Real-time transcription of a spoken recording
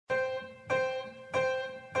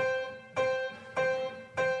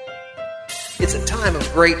It's a time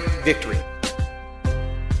of great victory.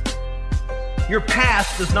 Your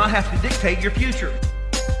past does not have to dictate your future.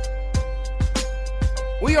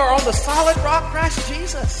 We are on the solid rock, Christ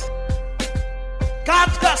Jesus.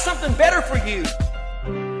 God's got something better for you.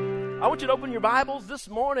 I want you to open your Bibles this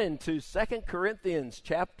morning to 2 Corinthians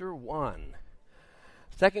chapter 1.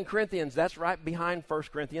 2 Corinthians, that's right behind 1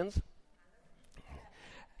 Corinthians.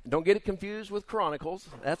 Don't get it confused with Chronicles.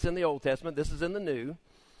 That's in the Old Testament. This is in the New.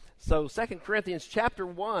 So 2 Corinthians chapter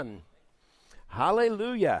 1.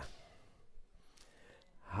 Hallelujah.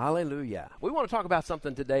 Hallelujah. We want to talk about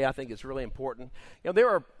something today I think is really important. You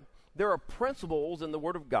know, there are principles in the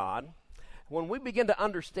Word of God. When we begin to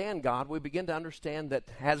understand God, we begin to understand that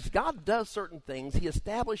as God does certain things, He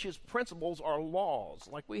establishes principles or laws.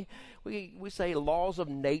 Like we say laws of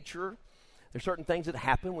nature. There's certain things that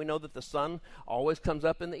happen. We know that the sun always comes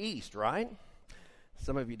up in the east, right?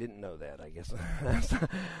 Some of you didn't know that, I guess.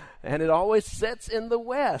 And it always sets in the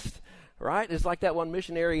west, right? It's like that one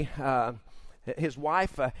missionary, his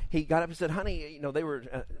wife, he got up and said, honey, you know, they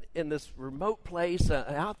were in this remote place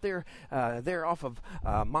out there, there off of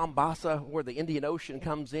Mombasa where the Indian Ocean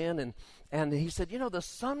comes in. And he said, you know, the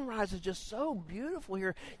sunrise is just so beautiful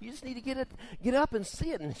here. You just need to get up and see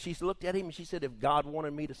it. And she looked at him and she said, if God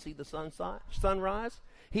wanted me to see the sunrise,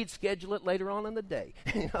 He'd schedule it later on in the day.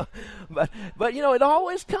 You know? But you know, it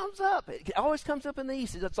always comes up. It always comes up in the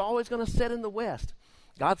east. It's always going to set in the west.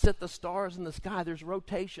 God set the stars in the sky. There's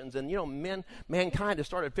rotations. And, you know, mankind has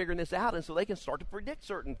started figuring this out, and so they can start to predict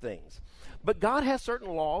certain things. But God has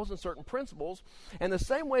certain laws and certain principles, and the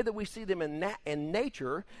same way that we see them in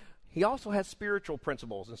nature, He also has spiritual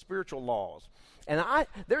principles and spiritual laws. And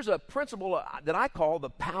there's a principle that I call the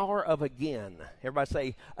power of again. Everybody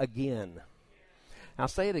say again. Now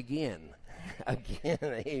say it again. Again,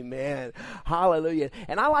 amen. Hallelujah.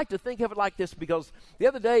 And I like to think of it like this because the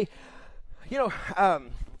other day, you know,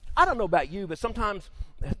 I don't know about you, but sometimes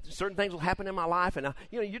certain things will happen in my life, and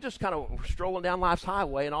you know, you're just kind of strolling down life's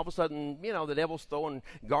highway, and all of a sudden, you know, the devil's throwing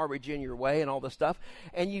garbage in your way and all this stuff,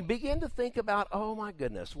 and you begin to think about, oh my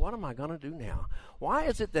goodness, what am I going to do now? Why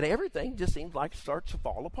is it that everything just seems like it starts to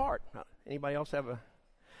fall apart? Anybody else have a...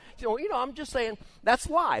 You know, I'm just saying, that's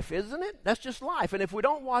life, isn't it? That's just life. And if we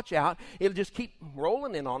don't watch out, it'll just keep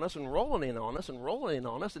rolling in on us and rolling in on us and rolling in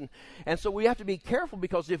on us. And so we have to be careful,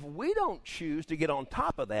 because if we don't choose to get on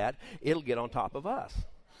top of that, it'll get on top of us.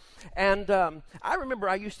 And I remember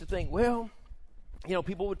I used to think, well, you know,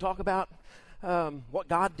 people would talk about what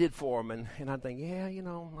God did for them. And I'd think, yeah, you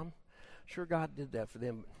know, I'm sure God did that for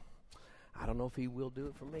them, but I don't know if He will do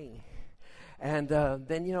it for me. And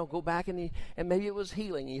then, you know, go back and maybe it was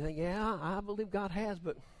healing. And you think, yeah, I believe God has,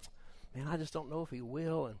 but, man, I just don't know if He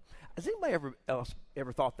will. And has anybody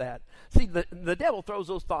ever thought that? See, the devil throws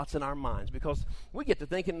those thoughts in our minds because we get to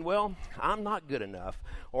thinking, well, I'm not good enough.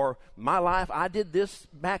 Or my life, I did this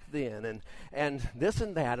back then and this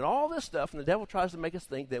and that and all this stuff. And the devil tries to make us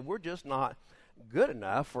think that we're just not good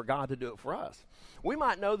enough for God to do it for us. We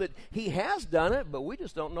might know that He has done it, but we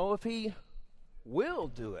just don't know if He will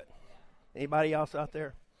do it. Anybody else out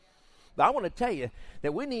there? But I want to tell you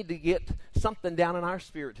that we need to get something down in our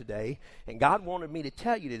spirit today, and God wanted me to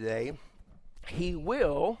tell you today, He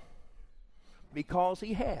will because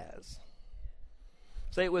He has.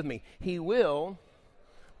 Say it with me. He will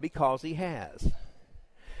because He has.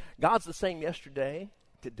 God's the same yesterday,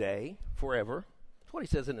 today, forever. That's what He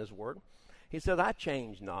says in His Word. He says, I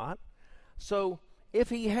change not. So if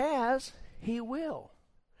He has, He will.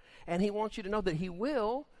 And He wants you to know that He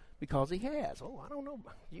will because He has. Oh, I don't know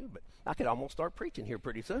about you, but I could almost start preaching here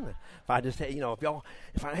pretty soon. If I just had, you know,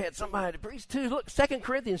 if I had somebody to preach to. Look, 2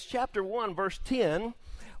 Corinthians chapter 1, verse 10.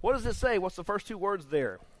 What does it say? What's the first two words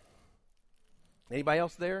there? Anybody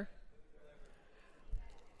else there?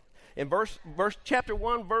 In chapter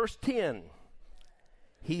 1, verse 10.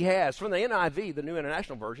 He has. From the NIV, the New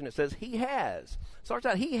International Version, it says, He has. Starts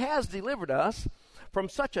out, He has delivered us from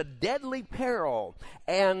such a deadly peril,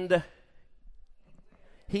 and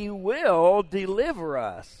He will deliver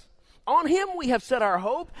us. On Him we have set our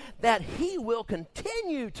hope that He will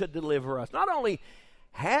continue to deliver us. Not only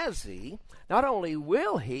has He, not only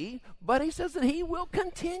will He, but He says that He will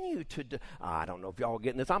continue to I don't know if y'all are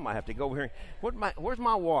getting this. I might have to go over here. Where's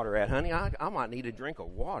my water at, honey? I might need a drink of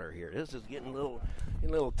water here. This is getting a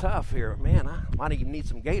little tough here. Man, I might even need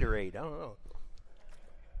some Gatorade. I don't know.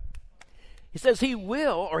 He says He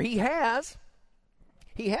will, or He has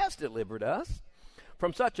delivered us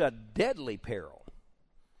from such a deadly peril.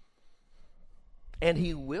 And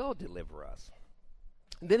He will deliver us.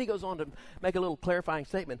 And then he goes on to make a little clarifying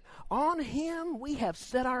statement. On Him we have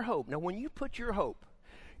set our hope. Now, when you put your hope,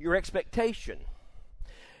 your expectation,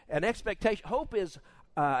 An expectation. Hope is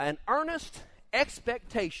an earnest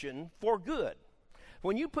expectation for good.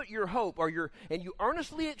 When you put your hope and you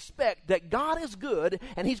earnestly expect that God is good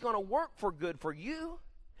and He's going to work for good for you,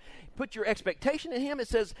 put your expectation in Him. It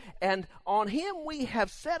says, and on Him we have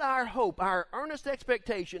set our hope, our earnest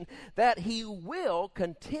expectation that He will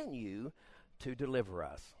continue to deliver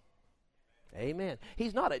us. Amen.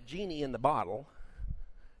 He's not a genie in the bottle.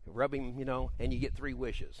 Rub him, and you get 3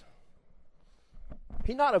 wishes.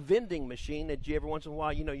 He's not a vending machine that you every once in a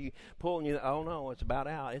while, you pull and oh no, it's about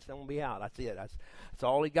out. It's going to be out. That's it. That's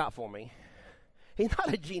all He got for me. He's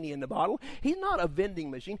not a genie in the bottle. He's not a vending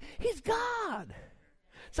machine. He's God.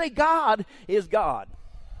 Say, God is God.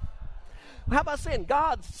 How about saying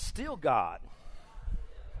God's still God?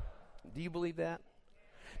 Do you believe that?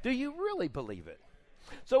 Do you really believe it?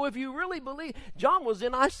 So if you really believe, John was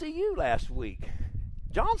in ICU last week.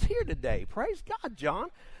 John's here today. Praise God, John.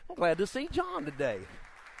 I'm glad to see John today.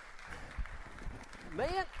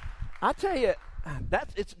 Man, I tell you,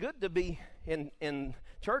 it's good to be in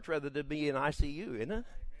church rather than be in ICU, isn't it?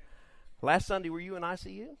 Last Sunday, were you in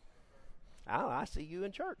ICU? I see you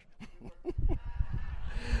in church.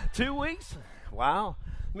 2 weeks? Wow.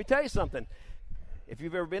 Let me tell you something. If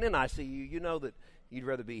you've ever been in ICU, you know that you'd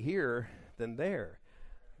rather be here than there.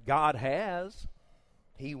 God has.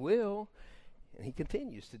 He will. And He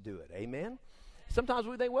continues to do it. Amen? Sometimes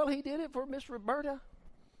we think, well, He did it for Miss Roberta.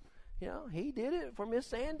 He did it for Miss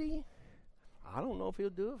Sandy. I don't know if He'll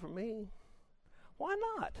do it for me. Why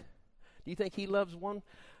not? Do you think He loves one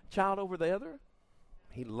child over the other?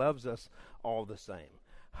 He loves us all the same.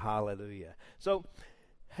 Hallelujah. So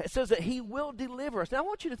it says that He will deliver us. Now I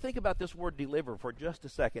want you to think about this word deliver for just a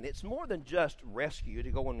second. It's more than just rescue,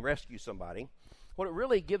 to go and rescue somebody. What it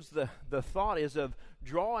really gives the thought is of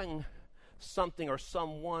drawing something or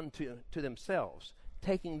someone to themselves,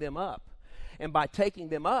 taking them up. And by taking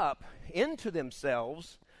them up into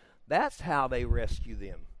themselves, that's how they rescue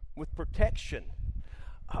them, with protection.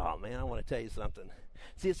 Oh man, I want to tell you something.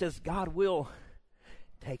 See, it says God will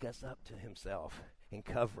take us up to Himself and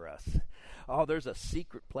cover us. Oh, there's a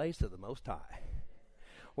secret place of the Most High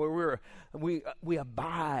where we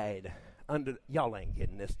abide under. Y'all ain't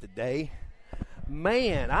getting this today.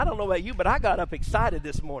 Man, I don't know about you, but I got up excited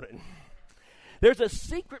this morning. There's a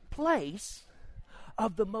secret place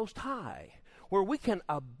of the Most High where we can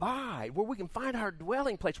abide, where we can find our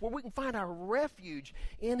dwelling place, where we can find our refuge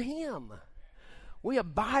in Him. We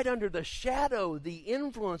abide under the shadow, the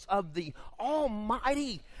influence of the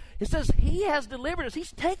Almighty. It says He has delivered us.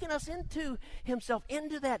 He's taken us into Himself,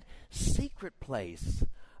 into that secret place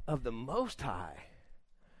of the Most High.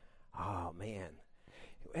 Oh, man.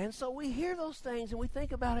 And so we hear those things and we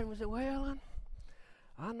think about it and we say, well,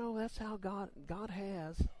 I know that's how God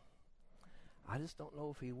has. I just don't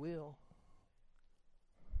know if He will.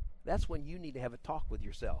 That's when you need to have a talk with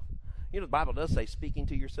yourself. The Bible does say speaking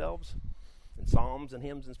to yourselves in psalms and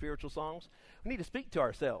hymns and spiritual songs. We need to speak to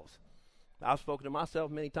ourselves. I've spoken to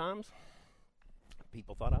myself many times.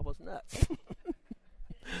 People thought I was nuts.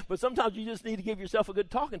 But sometimes you just need to give yourself a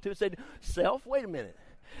good talking to and say, self, wait a minute.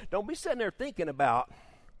 Don't be sitting there thinking about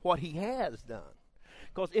what He has done.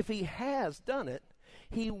 Because if He has done it,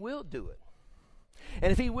 He will do it.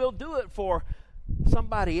 And if He will do it for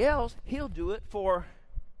somebody else, He'll do it for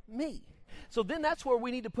me. So then that's where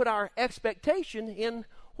we need to put our expectation in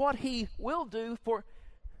what He will do for.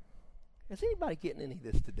 Is anybody getting any of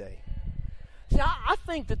this today? See, I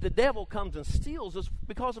think that the devil comes and steals us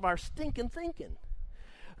because of our stinking thinking.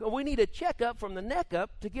 We need a checkup from the neck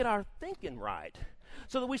up to get our thinking right.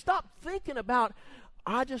 So that we stop thinking about,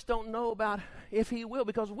 I just don't know about if He will,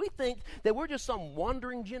 because we think that we're just some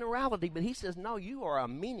wandering generality, but He says, no, you are a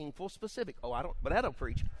meaningful specific. Oh, but that'll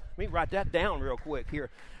preach. Let me write that down real quick here.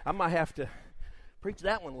 I might have to preach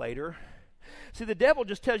that one later. See, the devil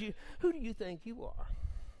just tells you, who do you think you are?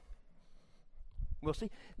 Well,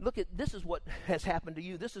 see, look at, this is what has happened to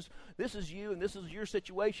you. This is you, and this is your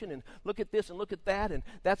situation, and look at this and look at that, and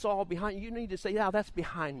that's all behind you. You need to say, yeah, that's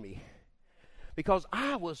behind me. Because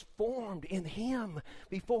I was formed in Him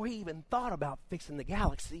before He even thought about fixing the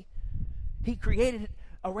galaxy. He created it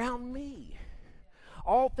around me.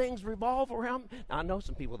 All things revolve around. Now, I know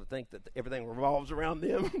some people that think that everything revolves around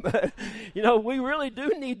them, but we really do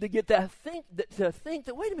need to get that to think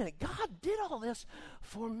that, wait a minute, God did all this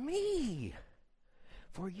for me,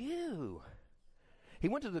 for you. He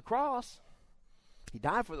went to the cross. He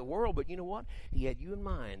died for the world, but you know what? He had you in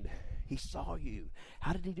mind. He saw you.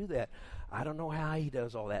 How did He do that? I don't know how He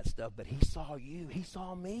does all that stuff, but He saw you. He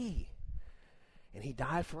saw me. And He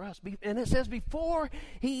died for us. And it says before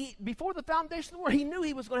the foundation of the world, He knew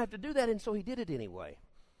He was going to have to do that, and so He did it anyway.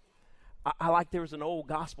 I like there was an old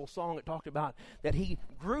gospel song that talked about that he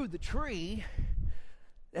grew the tree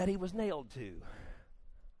that he was nailed to.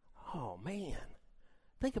 Oh, man.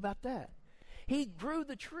 Think about that. He grew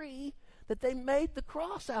the tree that they made the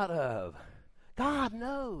cross out of. God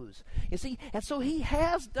knows. You see, and so he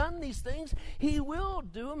has done these things. He will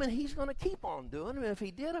do them, and he's going to keep on doing them. And if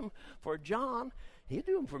he did them for John, he'll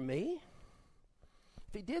do them for me.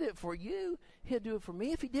 If he did it for you, he'll do it for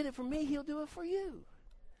me. If he did it for me, he'll do it for you.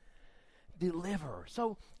 Deliver.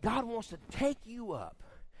 So God wants to take you up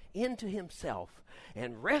into himself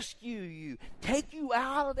and rescue you, take you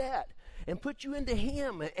out of that and put you into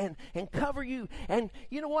him and cover you. And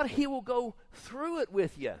you know what? He will go through it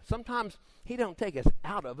with you. Sometimes he don't take us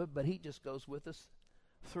out of it, but he just goes with us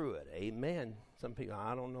through it. Amen. Some people,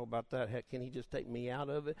 I don't know about that. Heck, can he just take me out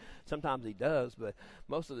of it? Sometimes he does, but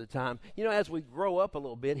most of the time, you know, as we grow up a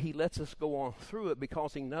little bit, he lets us go on through it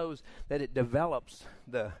because he knows that it develops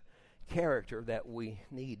the character that we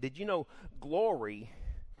need. Did you know glory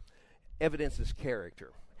evidences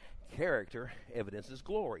character? Character evidences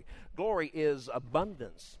glory. Glory is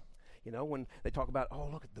abundance. You know, when they talk about, oh,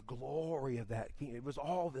 look at the glory of that king. It was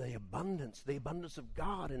all the abundance of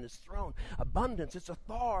God and his throne. Abundance, it's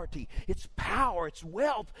authority, it's power, it's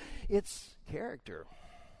wealth, it's character.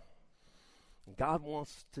 God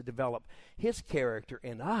wants to develop his character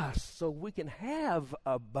in us so we can have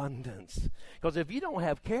abundance. Because if you don't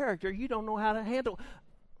have character, you don't know how to handle.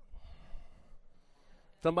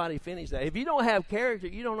 Somebody finish that. If you don't have character,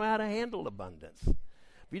 you don't know how to handle abundance.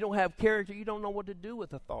 If you don't have character, you don't know what to do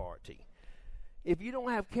with authority. If you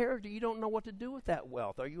don't have character, you don't know what to do with that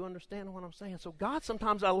wealth. Are you understanding what I'm saying? So God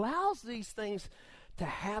sometimes allows these things to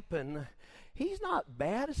happen. He's not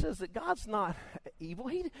bad. It says that God's not evil.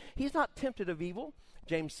 He's not tempted of evil,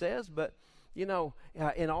 James says, but you know,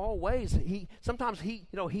 in all ways, sometimes he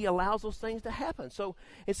allows those things to happen. So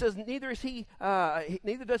it says, neither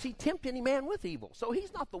does he tempt any man with evil. So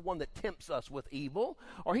he's not the one that tempts us with evil,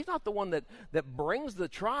 or he's not the one that brings the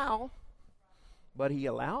trial, but he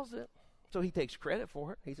allows it. So he takes credit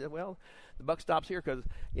for it. He said, well, the buck stops here because,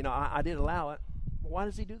 you know, I did allow it. Why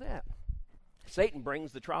does he do that? Satan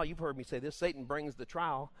brings the trial. You've heard me say this. Satan brings the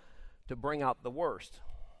trial to bring out the worst.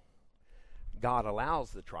 God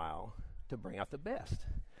allows the trial to bring out the best.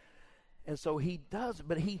 And so he does,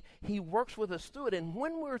 but he works with us through it. And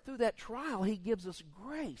when we're through that trial, he gives us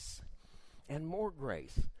grace and more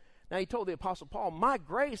grace. Now, he told the Apostle Paul, my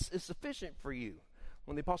grace is sufficient for you.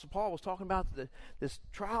 When the Apostle Paul was talking about this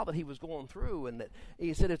trial that he was going through, and that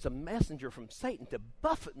he said it's a messenger from Satan to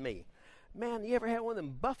buffet me. Man, you ever had one of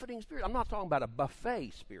them buffeting spirits? I'm not talking about a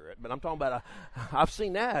buffet spirit, but I'm talking about I've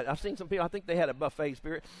seen that. I've seen some people, I think they had a buffet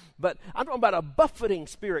spirit, but I'm talking about a buffeting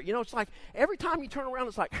spirit. You know, it's like every time you turn around,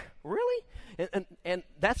 it's like, really? And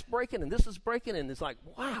that's breaking, and this is breaking, and it's like,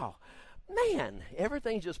 wow, man,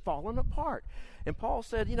 everything's just falling apart. And Paul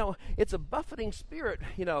said, you know, it's a buffeting spirit,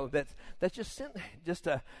 you know, that's just sent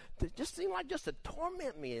to seem like just to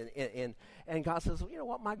torment me. And God says, well, you know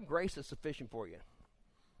what, my grace is sufficient for you.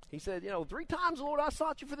 He said, you know, 3 times, Lord, I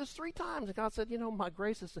sought you for this 3 times. And God said, you know, my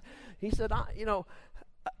grace is, he said,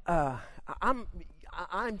 I'm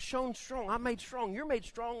shown strong. I'm made strong. You're made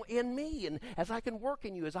strong in me. And as I can work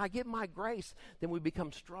in you, as I give my grace, then we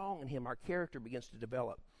become strong in him. Our character begins to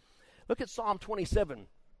develop. Look at Psalm 27,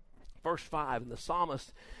 verse 5. And the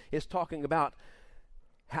psalmist is talking about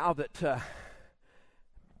how that,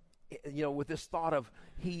 you know, with this thought of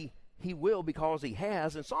he will because he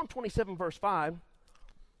has. In Psalm 27, verse 5,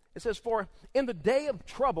 it says, for in the day of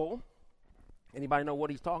trouble, anybody know what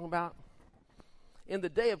he's talking about? In the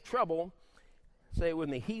day of trouble, say it with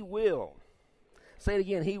me, he will. Say it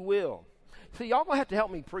again, he will. See, y'all going to have to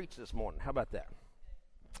help me preach this morning. How about that?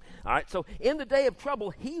 All right, so in the day of trouble,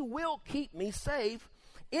 he will keep me safe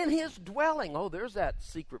in his dwelling. Oh, there's that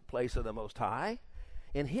secret place of the Most High.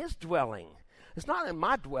 In his dwelling. It's not in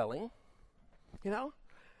my dwelling, you know.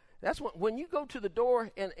 That's when you go to the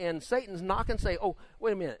door and Satan's knocking, say, oh,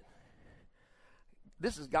 wait a minute.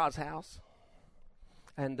 This is God's house.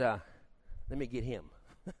 And let me get him.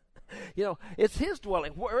 You know, it's his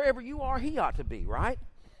dwelling. Wherever you are, he ought to be, right?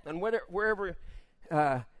 And wherever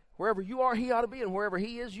you are, he ought to be. And wherever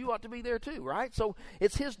he is, you ought to be there too, right? So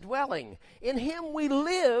it's his dwelling. In him we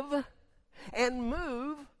live and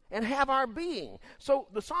move and have our being. So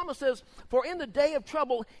the psalmist says, for in the day of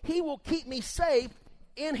trouble, he will keep me safe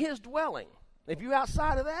in his dwelling. If you're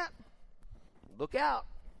outside of that, look out.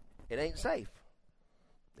 It ain't safe.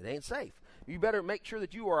 It ain't safe. You better make sure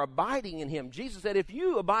that you are abiding in him. Jesus said, if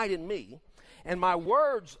you abide in me and my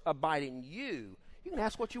words abide in you, you can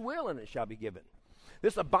ask what you will and it shall be given.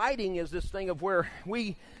 This abiding is this thing of where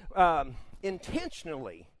we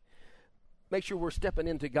intentionally make sure we're stepping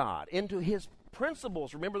into God, into His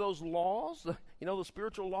principles. Remember those laws, the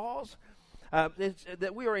spiritual laws?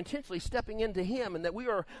 That we are intentionally stepping into Him, and that we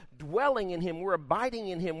are dwelling in Him. We're abiding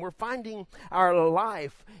in Him. We're finding our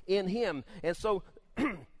life in Him. And so,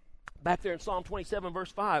 back there in Psalm 27,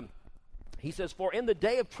 verse 5, he says, "For in the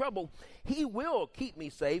day of trouble, He will keep me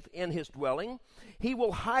safe in His dwelling. He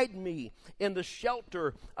will hide me in the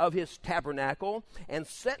shelter of His tabernacle and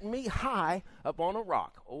set me high upon a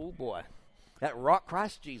rock." Oh, boy. That rock,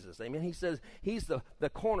 Christ Jesus. Amen. He says He's the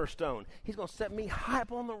cornerstone. He's going to set me high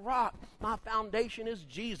up on the rock. My foundation is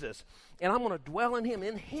Jesus. And I'm going to dwell in Him.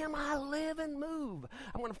 In Him I live and move.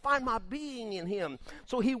 I'm going to find my being in Him.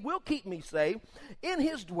 So He will keep me safe in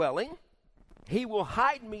His dwelling. He will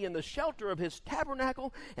hide me in the shelter of His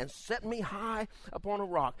tabernacle and set me high upon a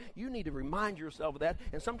rock. You need to remind yourself of that,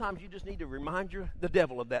 and sometimes you just need to remind the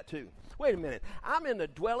devil of that too. Wait a minute. I'm in the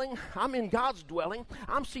dwelling. I'm in God's dwelling.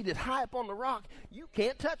 I'm seated high upon the rock. You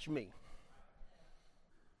can't touch me.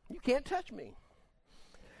 You can't touch me.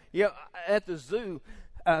 At the zoo,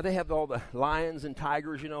 they have all the lions and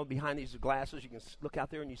tigers, behind these glasses. You can look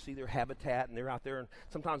out there and you see their habitat, and they're out there, and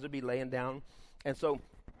sometimes they'll be laying down. And so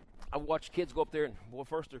I watch kids go up there, and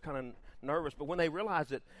first they're kind of nervous, but when they realize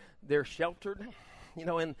that they're sheltered,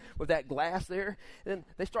 and with that glass there, then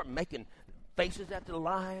they start making faces at the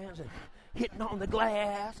lions and hitting on the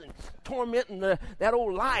glass and tormenting that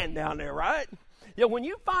old lion down there, right? When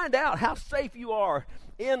you find out how safe you are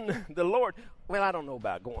in the Lord, well, I don't know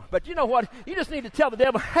about going, but you know what? You just need to tell the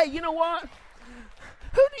devil, hey, you know what?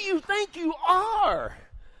 Who do you think you are?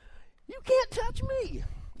 You can't touch me.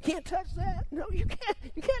 You can't touch that. No, you can't.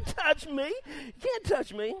 You can't touch me. You can't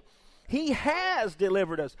touch me. He has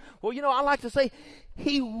delivered us. Well, I like to say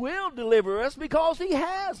He will deliver us because He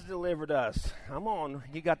has delivered us. Come on,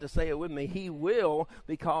 you got to say it with me. He will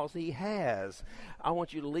because He has. I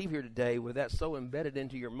want you to leave here today with that so embedded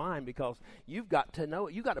into your mind, because you've got to know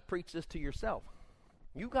it. You've got to preach this to yourself.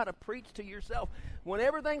 You've got to preach to yourself. When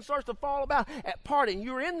everything starts to fall about at part and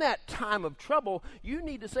you're in that time of trouble, you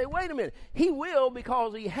need to say, wait a minute, He will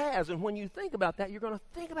because He has. And when you think about that, you're going to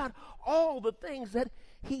think about all the things that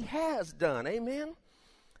He has done. Amen?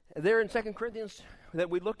 There in 2 Corinthians that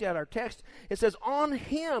we looked at our text, it says, "On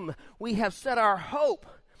Him we have set our hope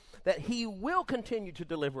that He will continue to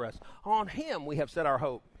deliver us." On Him we have set our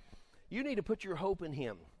hope. You need to put your hope in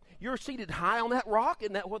Him. You're seated high on that rock.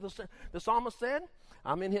 Isn't that what the psalmist said?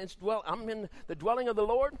 I'm in the dwelling of the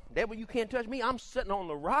Lord. Devil, you can't touch me. I'm sitting on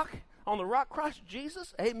the rock Christ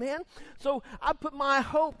Jesus. Amen. So I put my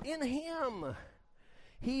hope in Him.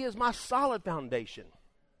 He is my solid foundation.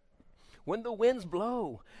 When the winds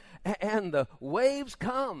blow and the waves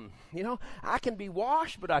come, I can be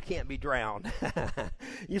washed, but I can't be drowned.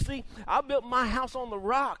 You see, I built my house on the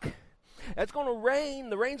rock. It's going to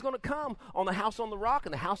rain. The rain's going to come on the house on the rock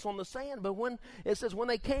and the house on the sand. But when it says when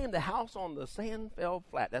they came, the house on the sand fell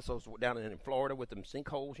flat. That's those down in Florida with them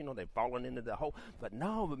sinkholes. They've fallen into the hole. But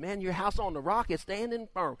man, your house on the rock is standing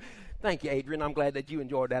firm. Thank you, Adrian. I'm glad that you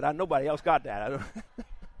enjoyed that. Nobody else got that.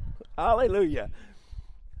 Hallelujah.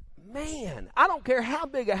 Man, I don't care how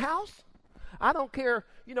big a house. I don't care,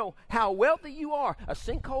 how wealthy you are. A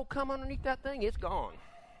sinkhole come underneath that thing, it's gone.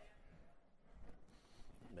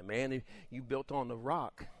 Man, you built on the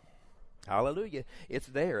rock. Hallelujah. It's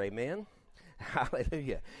there. Amen.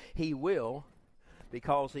 Hallelujah. He will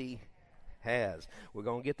because He has. We're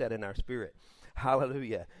going to get that in our spirit.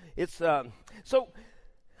 Hallelujah. It's so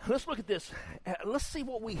let's look at this. Let's see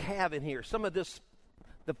what we have in here. Some of this,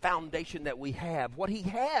 the foundation that we have, what He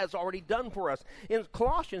has already done for us. In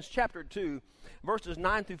Colossians chapter 2, verses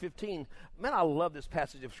 9 through 15, man, I love this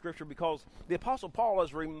passage of Scripture because the Apostle Paul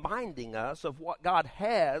is reminding us of what God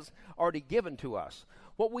has already given to us,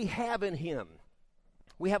 what we have in Him.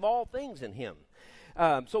 We have all things in Him.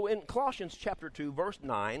 So in Colossians chapter 2, verse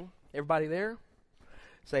 9, everybody there?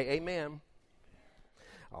 Say amen.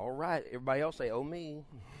 All right, everybody else say, oh me.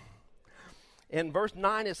 In verse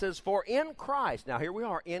 9 it says, "For in Christ," now here we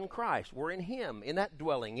are in Christ, we're in Him, in that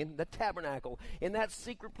dwelling, in the tabernacle, in that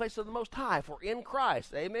secret place of the Most High, for in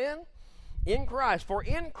Christ, amen? In Christ, for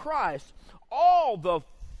in Christ all the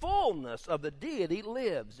fullness of the deity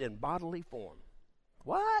lives in bodily form.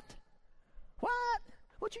 What?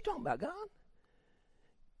 What you talking about, God?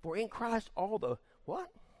 For in Christ all the, what?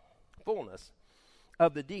 Fullness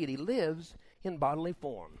of the deity lives in bodily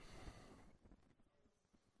form.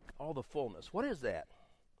 All the fullness. What is that?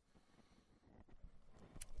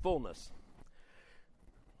 Fullness.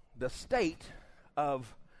 The state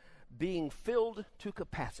of being filled to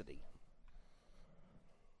capacity.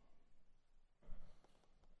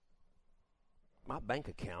 My bank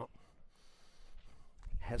account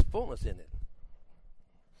has fullness in it.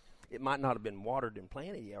 it might not have been watered and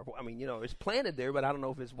planted yet. I mean, it's planted there, but I don't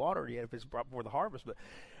know if it's watered yet, if it's brought before the harvest. But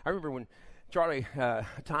I remember when Charlie, a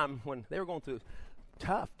time when they were going through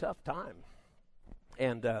tough time.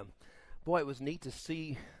 And, boy, it was neat to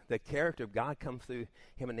see the character of God come through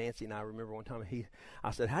him and Nancy. And I remember one time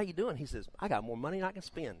I said, how you doing? He says, I got more money than I can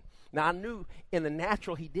spend. Now, I knew in the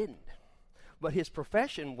natural he didn't. But his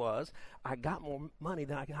profession was, I got more money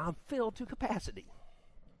than I can. I'm filled to capacity.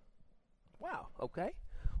 Wow, okay.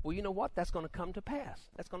 Well, you know what? That's going to come to pass.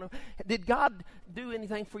 Did God do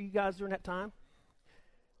anything for you guys during that time?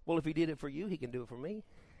 Well, if he did it for you, he can do it for me.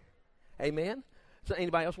 Amen? So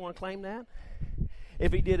anybody else want to claim that?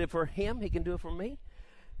 If he did it for him, he can do it for me.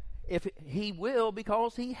 If he will,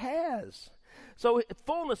 because he has. So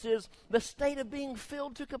fullness is the state of being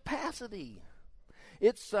filled to capacity.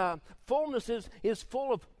 It's fullness is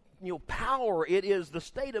full of power. It is the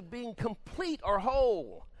state of being complete or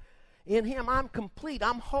whole. In him, I'm complete.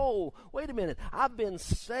 I'm whole. Wait a minute. I've been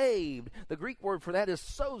saved. The Greek word for that is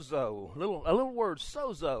sozo. A little word,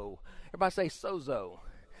 sozo. Everybody say sozo.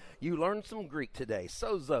 You learned some Greek today.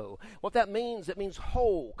 Sozo. What that means, it means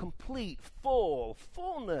whole, complete, full,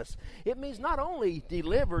 fullness. It means not only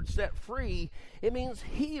delivered, set free, it means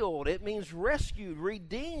healed. It means rescued,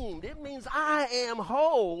 redeemed. It means I am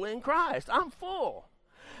whole in Christ. I'm full.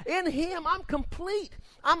 In him, I'm complete.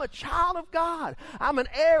 I'm a child of God. I'm an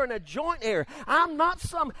heir and a joint heir. I'm not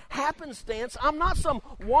some happenstance. I'm not some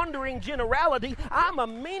wandering generality. I'm a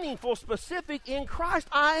meaningful, specific in Christ.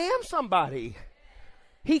 I am somebody.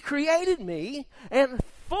 He created me, and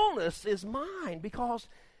fullness is mine because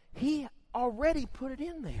he already put it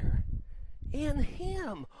in there. In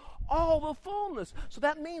him, all the fullness. So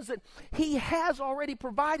that means that he has already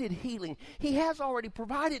provided healing. He has already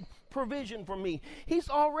provided provision for me. He's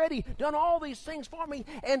already done all these things for me.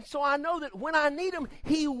 And so I know that when I need him,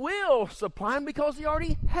 he will supply them because he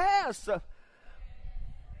already has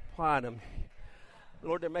supplied them.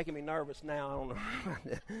 Lord, they're making me nervous now. I don't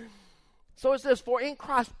know. So it says, for in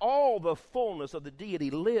Christ all the fullness of the deity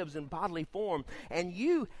lives in bodily form, and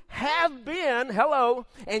you have been,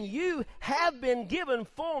 and you have been given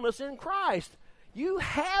fullness in Christ. You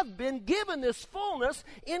have been given this fullness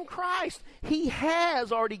in Christ. He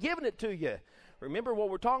has already given it to you. Remember what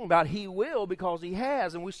we're talking about. He will because he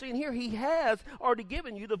has. And we've seen here he has already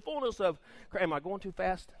given you the fullness of, am I going too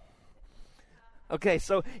fast? Okay,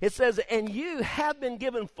 so it says, and you have been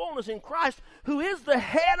given fullness in Christ, who is the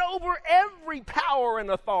head over every power and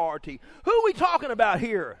authority. Who are we talking about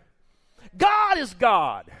here? God is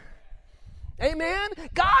God. Amen?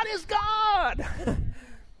 God is God.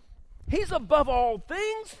 He's above all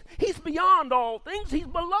things. He's beyond all things. He's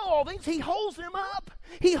below all things. He holds them up.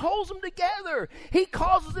 He holds them together. He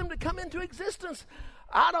causes them to come into existence.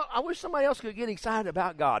 I wish somebody else could get excited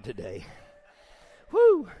about God today.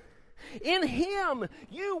 Whew. In him,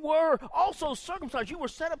 you were also circumcised. You were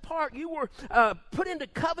set apart. You were put into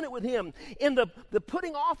covenant with him in the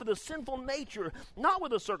putting off of the sinful nature, not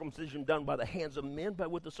with the circumcision done by the hands of men, but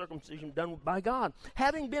with the circumcision done by God.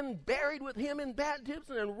 Having been buried with him in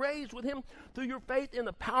baptism and raised with him through your faith in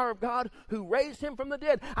the power of God who raised him from the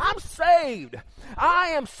dead. I'm saved. I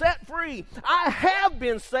am set free. I have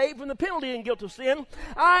been saved from the penalty and guilt of sin.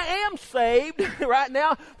 I am saved right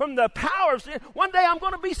now from the power of sin. One day I'm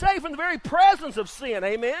going to be saved from the very presence of sin.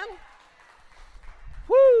 Amen?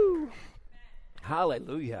 Woo!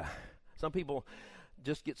 Hallelujah. Some people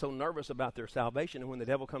just get so nervous about their salvation, and when the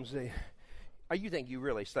devil comes and says, "Oh, you think you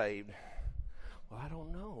really saved?" Well, I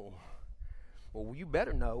don't know. Well, you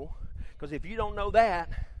better know, because if you don't know that,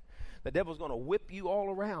 the devil's going to whip you all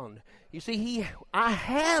around. You see, I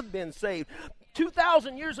have been saved.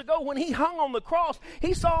 2,000 years ago when he hung on the cross,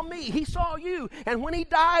 he saw me, he saw you, and when he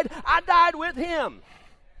died, I died with him.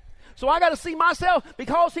 So I got to see myself,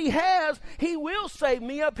 because he has, he will save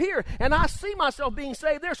me up here. And I see myself being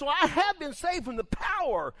saved there. So I have been saved from the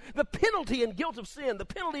power, the penalty and guilt of sin, the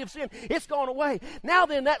penalty of sin. It's gone away. Now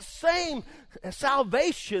then, that same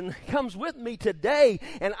salvation comes with me today.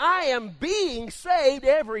 And I am being saved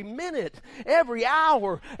every minute, every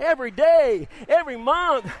hour, every day, every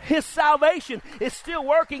month. His salvation is still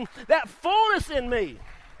working that fullness in me.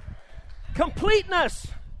 Completeness.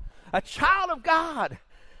 A child of God.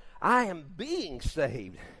 I am being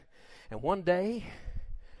saved. And one day,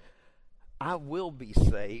 I will be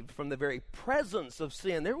saved from the very presence of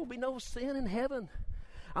sin. There will be no sin in heaven.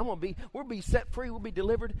 We'll be set free. We'll be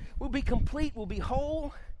delivered. We'll be complete. We'll be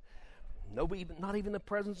whole. Not even the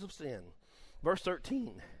presence of sin. Verse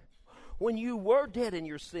 13. When you were dead in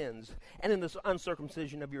your sins and in the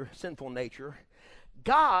uncircumcision of your sinful nature,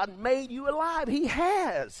 God made you alive. He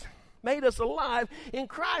has. made us alive in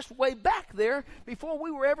Christ way back there before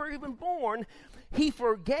we were ever even born. He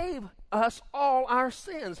forgave us all our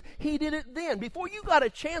sins. He did it then. Before you got a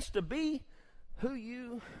chance to be who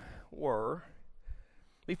you were,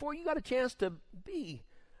 before you got a chance to be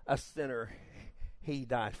a sinner, He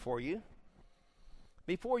died for you.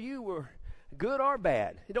 Before you were good or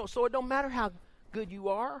bad. So it don't matter how good you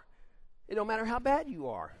are. It don't matter how bad you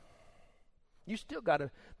are. You still got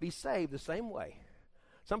to be saved the same way.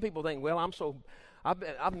 Some people think, well,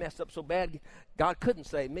 I've messed up so bad, God couldn't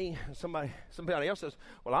save me. Somebody else says,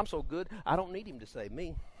 well, I'm so good, I don't need Him to save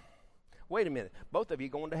me. Wait a minute. Both of you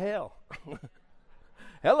going to hell.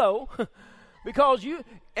 Hello. Because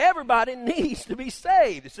everybody needs to be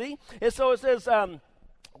saved, see? And so it says,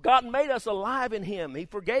 God made us alive in Him. He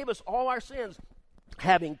forgave us all our sins,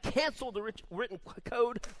 having canceled the written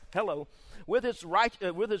code, with its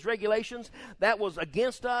regulations that was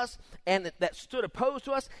against us and that stood opposed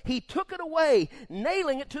to us. He took it away,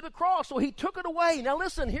 nailing it to the cross. So He took it away. Now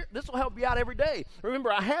listen, here, this will help you out every day.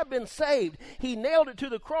 Remember, I have been saved. He nailed it to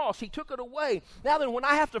the cross. He took it away. Now then, when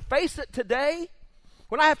I have to face it today,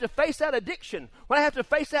 when I have to face that addiction, when I have to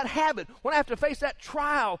face that habit, when I have to face that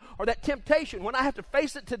trial or that temptation, when I have to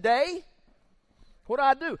face it today,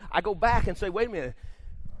 what do? I go back and say, wait a minute.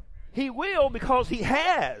 He will, because He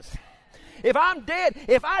has. If I'm dead,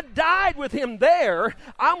 if I died with Him there,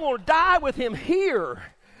 I'm going to die with Him here.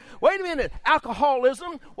 Wait a minute,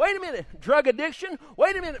 alcoholism. Wait a minute, drug addiction.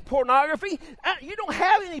 Wait a minute, pornography. You don't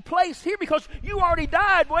have any place here because you already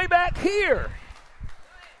died way back here.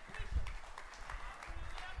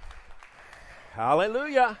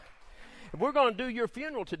 Hallelujah. If we're going to do your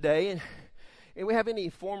funeral today, and we have any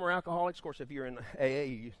former alcoholics, of course, if you're in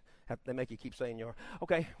AA, they make you keep saying you are.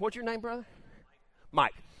 Okay, what's your name, brother?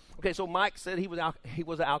 Mike. Okay, so Mike said he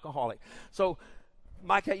was an alcoholic. So,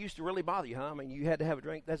 Mike, that used to really bother you, huh? I mean, you had to have a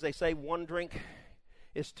drink. As they say, one drink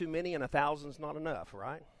is too many and 1,000's not enough,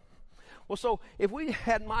 right? Well, so if we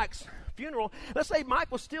had Mike's funeral, let's say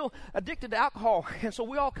Mike was still addicted to alcohol, and so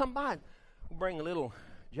we all come by. We'll bring a little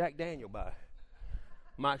Jack Daniel by.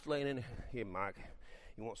 Mike's laying in there. Here, Mike,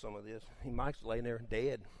 you want some of this? Mike's laying there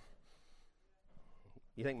dead.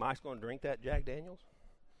 You think Mike's going to drink that Jack Daniels?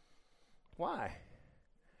 Why?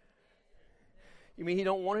 You mean he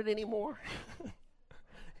don't want it anymore?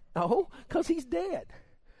 No, because he's dead.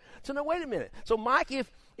 So now wait a minute. So Mike,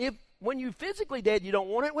 if when you're physically dead you don't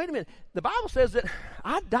want it, wait a minute. The Bible says that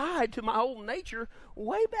I died to my old nature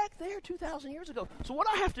way back there 2,000 years ago. So what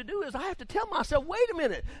I have to do is I have to tell myself, wait a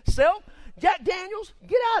minute, self, Jack Daniels,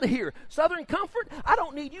 get out of here. Southern Comfort, I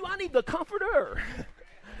don't need you. I need the Comforter.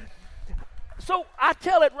 So I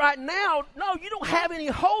tell it right now, no, you don't have any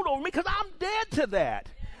hold over me because I'm dead to that.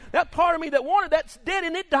 That part of me that wanted, that's dead,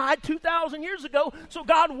 and it died 2,000 years ago. So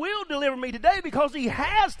God will deliver me today because He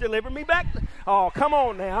has delivered me back. Oh, come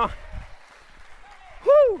on now.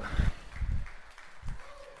 Whew.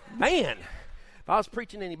 Man, if I was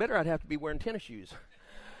preaching any better, I'd have to be wearing tennis shoes.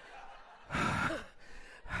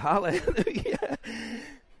 Hallelujah.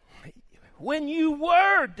 When you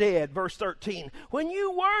were dead, verse 13, when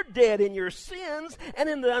you were dead in your sins and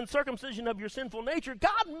in the uncircumcision of your sinful nature,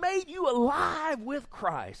 God made you alive with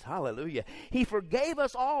Christ. Hallelujah. He forgave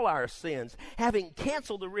us all our sins, having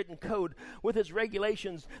canceled the written code with its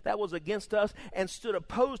regulations that was against us and stood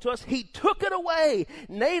opposed to us. He took it away,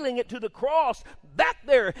 nailing it to the cross back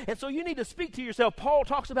there. And so you need to speak to yourself. Paul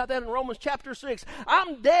talks about that in Romans chapter 6.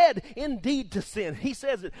 I'm dead indeed to sin. He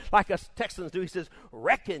says it like us Texans do. He says,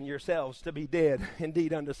 reckon yourselves to be dead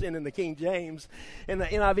indeed unto sin in the King James. In the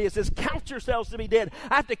NIV it says, count yourselves to be dead.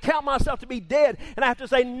 I have to count myself to be dead, and I have to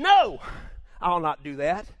say, no, I'll not do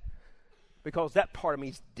that, because that part of me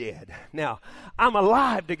is dead. Now, I'm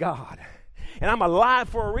alive to God, and I'm alive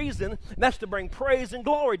for a reason, and that's to bring praise and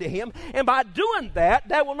glory to Him. And by doing that,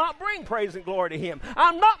 that will not bring praise and glory to Him.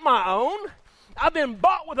 I'm not my own. I've been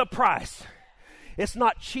bought with a price. It's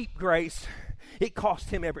not cheap grace. It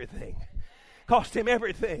cost Him everything. Cost Him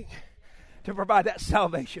everything to provide that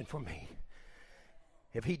salvation for me.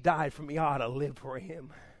 If He died for me, I ought to live for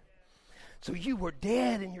Him. So you were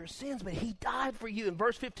dead in your sins, but He died for you. In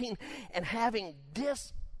verse 15, and having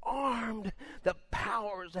disarmed the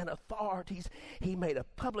powers and authorities, He made a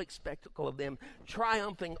public spectacle of them,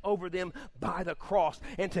 triumphing over them by the cross.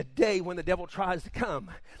 And today, when the devil tries to come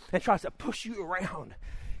and tries to push you around,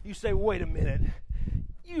 you say, wait a minute,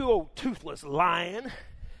 you old toothless lion,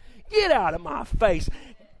 get out of my face.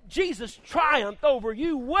 Jesus triumphed over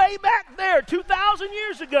you way back there 2,000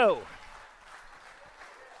 years ago.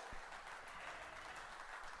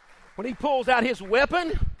 When He pulls out His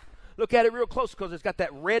weapon, look at it real close, because it's got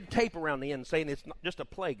that red tape around the end saying it's not just a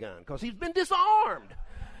play gun, because He's been disarmed.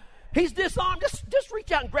 He's disarmed. Just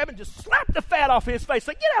reach out and grab him and just slap the fat off his face.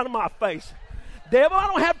 Say, get out of my face. Devil, I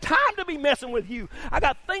don't have time to be messing with you. I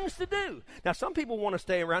got things to do. Now, some people want to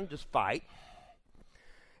stay around and just fight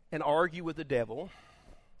and argue with the devil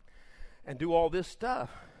and do all this stuff.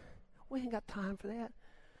 We ain't got time for that.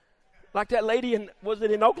 Like that lady was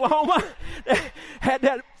it in Oklahoma? Had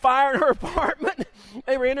that fire in her apartment.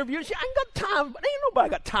 They were interviewing. She ain't got time. Ain't nobody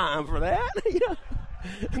got time for that. You know?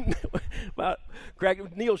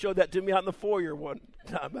 Neil showed that to me out in the foyer one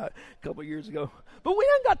time about a couple of years ago. But we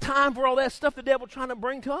ain't got time for all that stuff the devil's trying to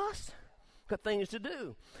bring to us. Got things to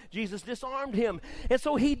do. Jesus disarmed him. And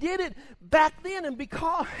so he did it back then,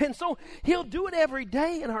 and so he'll do it every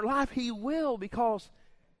day in our life. He will, because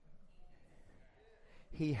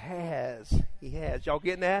he has. He has. Y'all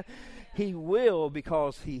getting that? He will,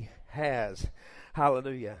 because he has.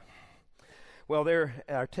 Hallelujah. Well, there,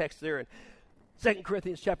 our text there in 2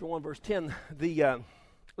 Corinthians chapter 1, verse 10, the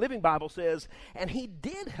Living Bible says, and he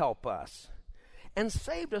did help us and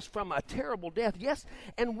saved us from a terrible death. Yes,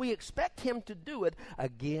 and we expect him to do it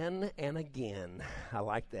again and again. I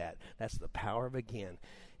like that. That's the power of again.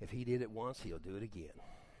 If he did it once, he'll do it again.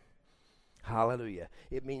 Hallelujah.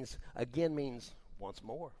 It means, again means once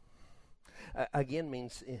more. Again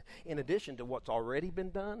means in addition to what's already been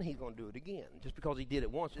done, he's going to do it again. Just because he did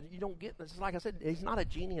it once, you don't get, it's like I said, he's not a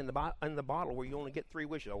genie in the bottle where you only get 3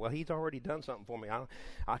 wishes. Oh, well, he's already done something for me.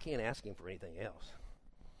 I can't ask him for anything else.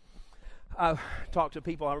 I've talked to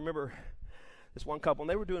people. I remember this one couple, and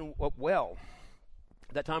they were doing well.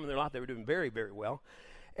 At that time in their life, they were doing very, very well.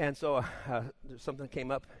 And so something came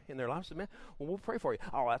up in their life. I said, man, well, we'll pray for you.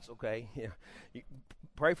 Oh, that's okay. Yeah, you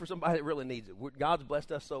pray for somebody that really needs it. God's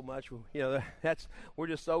blessed us so much. We're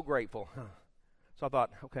just so grateful. So I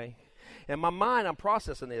thought, okay. In my mind, I'm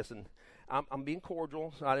processing this, and I'm being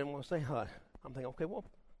cordial, so I didn't want to say, I'm thinking, okay, well,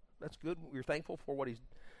 that's good. We're thankful for what he's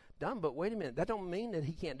done, but wait a minute. That don't mean that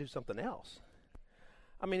he can't do something else.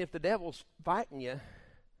 I mean, if the devil's fighting you,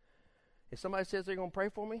 if somebody says they're going to pray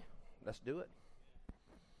for me, let's do it.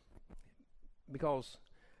 Because,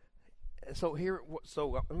 so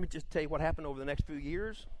let me just tell you what happened over the next few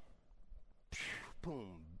years.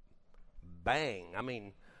 Boom, bang. I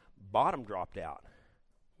mean, bottom dropped out.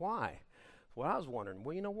 Why? Well, I was wondering,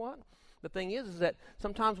 well, you know what? The thing is that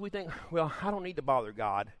sometimes we think, well, I don't need to bother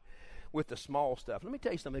God with the small stuff. Let me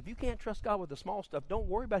tell you something. If you can't trust God with the small stuff, don't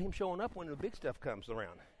worry about him showing up when the big stuff comes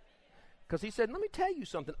around. Because he said, let me tell you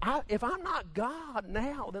something. If I'm not God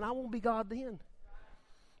now, then I won't be God then.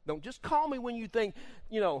 Don't just call me when you think,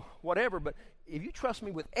 whatever. But if you trust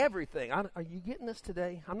me with everything, are you getting this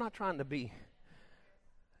today? I'm not trying to be,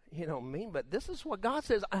 mean, but this is what God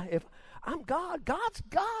says. If I'm God, God's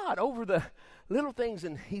God over the little things,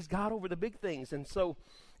 and he's God over the big things. And so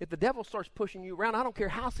if the devil starts pushing you around, I don't care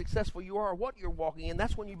how successful you are or what you're walking in,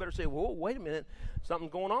 that's when you better say, whoa, wait a minute,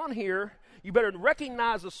 something's going on here. You better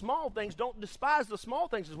recognize the small things. Don't despise the small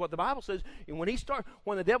things, is what the Bible says. And when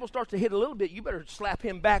the devil starts to hit a little bit, you better slap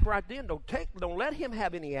him back right then. Don't let him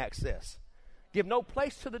have any access. Give no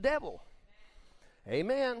place to the devil.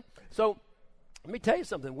 Amen. So let me tell you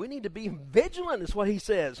something. We need to be vigilant, is what he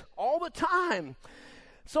says, all the time.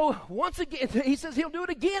 So once again, he says he'll do it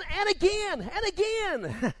again and again and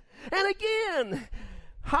again and again.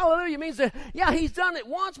 Hallelujah means that, yeah, he's done it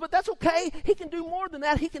once, but that's okay. He can do more than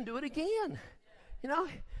that. He can do it again.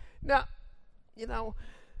 Now,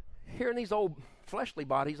 here in these old fleshly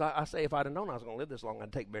bodies, I say if I'd have known I was going to live this long,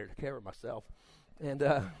 I'd take better care of myself. And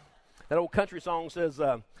that old country song says,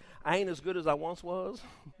 I ain't as good as I once was,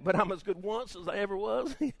 but I'm as good once as I ever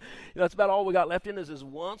was. That's about all we got left in us is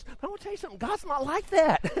once. But I want to tell you something. God's not like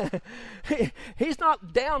that. He's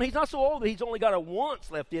not down. He's not so old that he's only got a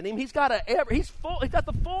once left in him. He's got he's full. He's got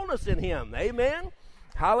the fullness in him. Amen.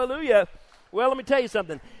 Hallelujah. Well, let me tell you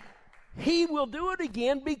something. He will do it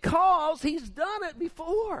again because he's done it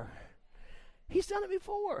before. He's done it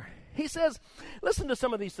before. He says, listen to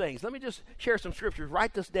some of these things. Let me just share some scriptures.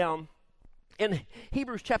 Write this down. In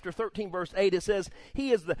Hebrews chapter 13, verse 8, it says,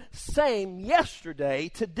 he is the same yesterday,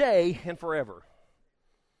 today, and forever.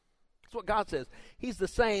 That's what God says. He's the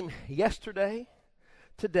same yesterday,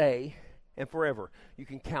 today, and forever. You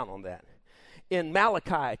can count on that. In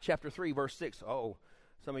Malachi chapter 3, verse 6,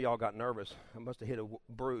 some of y'all got nervous. I must have hit a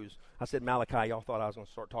bruise. I said Malachi. Y'all thought I was going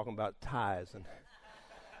to start talking about tithes. And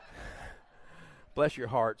bless your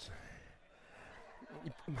hearts.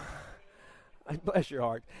 Bless your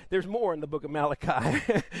heart. There's more in the book of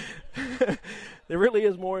Malachi. There really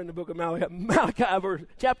is more in the book of Malachi. Malachi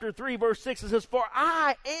chapter 3, verse 6, it says, for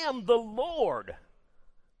I am the Lord.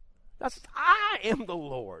 I am the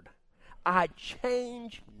Lord. I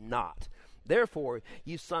change not. Therefore,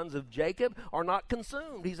 you sons of Jacob are not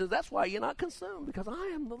consumed. He says, that's why you're not consumed, because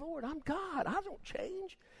I am the Lord. I'm God. I don't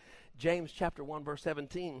change. James chapter 1, verse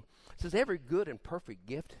 17 says, every good and perfect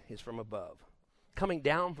gift is from above, coming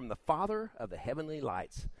down from the Father of the heavenly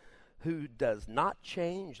lights, who does not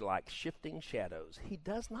change like shifting shadows. He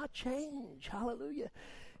does not change. Hallelujah.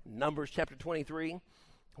 Numbers chapter 23,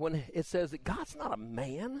 when it says that God's not a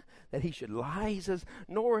man that he should lie, he says,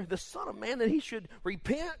 nor the son of man that he should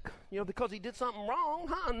repent, because he did something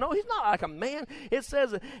wrong. No, he's not like a man. It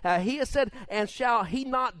says, he has said, and shall he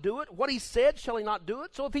not do it? What he said, shall he not do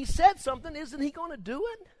it? So if he said something, isn't he going to do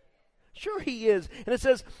it? Sure he is. And it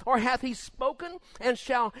says, or hath he spoken, and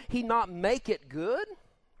shall he not make it good?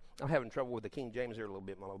 I'm having trouble with the King James here a little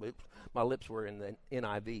bit. My lips were in the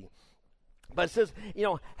NIV. But it says,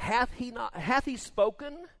 hath he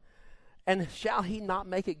spoken, and shall he not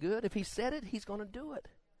make it good? If he said it, he's going to do it.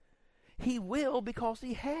 He will, because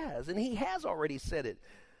he has, and he has already said it.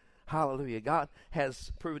 Hallelujah. God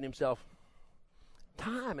has proven himself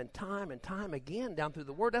time and time and time again down through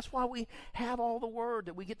the Word. That's why we have all the Word,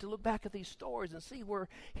 that we get to look back at these stories and see where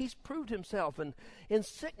he's proved himself. And in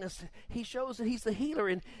sickness, he shows that he's the healer.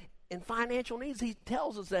 In financial needs, he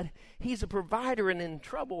tells us that he's a provider, and in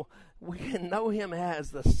trouble, we can know him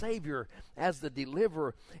as the Savior, as the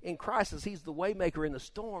deliverer. In crisis, he's the waymaker. In the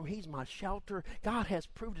storm, he's my shelter. God has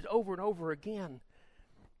proved it over and over again.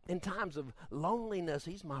 In times of loneliness,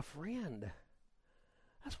 he's my friend.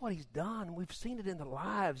 That's what he's done. We've seen it in the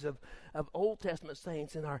lives of Old Testament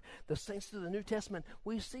saints and the saints through the New Testament.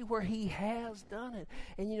 We see where he has done it.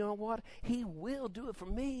 And you know what? He will do it for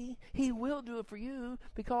me. He will do it for you,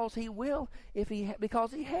 because he will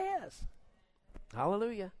because he has.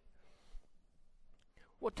 Hallelujah.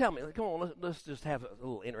 Well, tell me, come on, let's just have a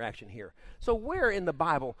little interaction here. So where in the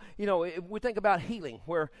Bible, if we think about healing,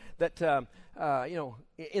 where that,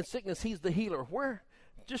 in sickness, he's the healer. Where?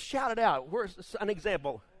 Just shout it out. Where's an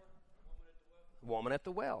example? Woman at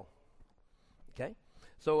the well. Okay.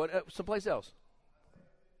 So someplace else.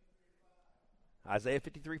 Isaiah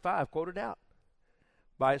 53:5, quoted out.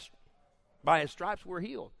 By his stripes we're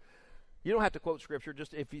healed. You don't have to quote scripture,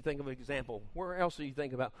 just if you think of an example. Where else do you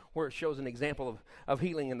think about where it shows an example of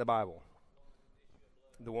healing in the Bible?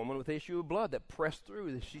 The woman with the issue of blood that pressed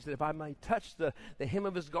through. She said, if I may touch the hem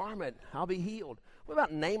of his garment, I'll be healed. What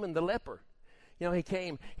about Naaman the leper? He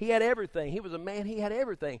came, he had everything. He was a man, he had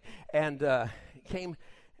everything. And came,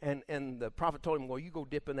 and the prophet told him, well, you go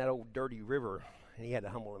dip in that old dirty river. And he had to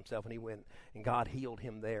humble himself, and he went, and God healed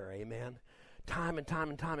him there. Amen. Time and time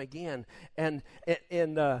and time again. And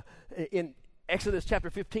in Exodus chapter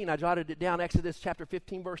 15, I jotted it down, Exodus chapter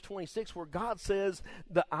 15, verse 26, where God says,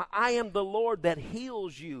 I am the Lord that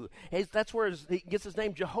heals you. That's where he gets his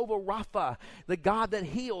name, Jehovah Rapha, the God that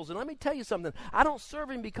heals. And let me tell you something. I don't serve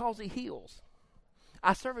him because he heals.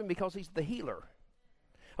 I serve him because he's the healer.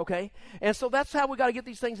 Okay? And so that's how we got to get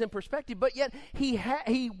these things in perspective. But yet,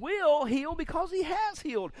 he will heal because he has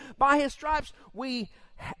healed. By his stripes, we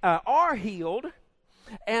are healed.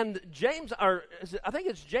 And I think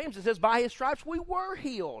it's James that says, by his stripes, we were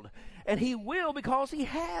healed. And he will because he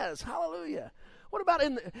has. Hallelujah. What about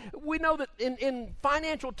we know that in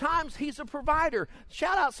financial times, he's a provider.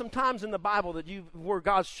 Shout out some times in the Bible where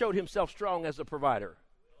God showed himself strong as a provider.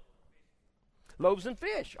 Loaves and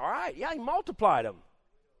fish. All right. Yeah, he multiplied them.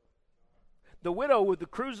 The widow with the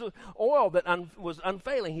cruse of oil that was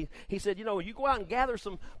unfailing. He said, you go out and gather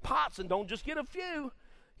some pots and don't just get a few,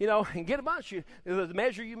 and get a bunch. The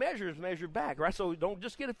measure you measure is measured back, right? So don't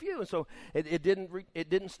just get a few. And so it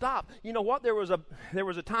didn't stop. You know what? There was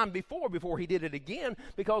a time before he did it again,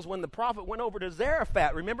 because when the prophet went over to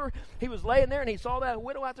Zarephath, remember, he was laying there and he saw that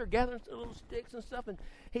widow out there gathering little sticks and stuff, and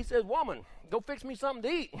he said, woman, go fix me something to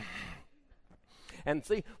eat. And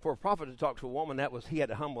see, for a prophet to talk to a woman, he had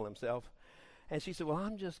to humble himself. And she said, well,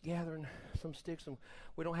 I'm just gathering some sticks, and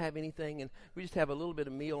we don't have anything, and we just have a little bit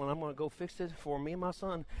of meal, and I'm going to go fix it for me and my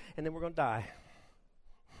son, and then we're going to die.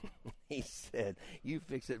 He said, you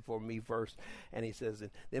fix it for me first. And he says,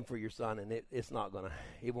 and then for your son, and it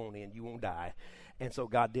won't end. You won't die. And so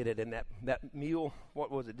God did it, and that meal,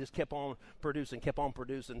 what was it, just kept on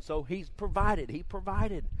producing. So he's provided. He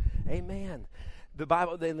provided. Amen. The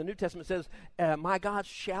Bible in the New Testament says, my God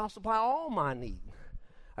shall supply all my need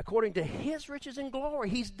according to his riches and glory.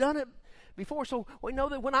 He's done it before. So we know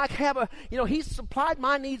that when I have he's supplied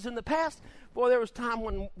my needs in the past. Boy, there was time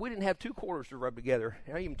when we didn't have 2 quarters to rub together,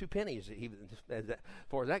 or even 2 pennies, as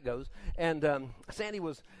far as that goes. And Sandy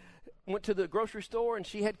went to the grocery store, and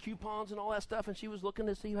she had coupons and all that stuff, and she was looking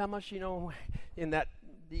to see how much, in that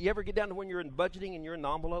Do you ever get down to when you're in budgeting and you're in the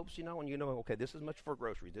envelopes, you know, and you know, okay, this is much for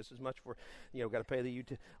groceries, this is much for, you know, got to pay the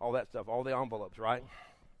all that stuff, all the envelopes, right?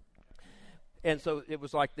 And so it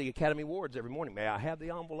was like the Academy Awards every morning. May I have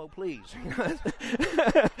the envelope, please?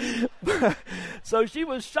 So she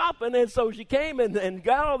was shopping, and so she came and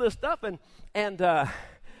got all this stuff,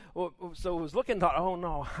 so was looking, thought, oh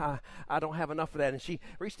no, I don't have enough of that. And she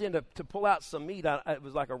reached in to pull out some meat. It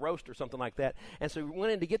was like a roast or something like that. And so we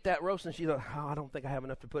went in to get that roast, and she thought, oh, I don't think I have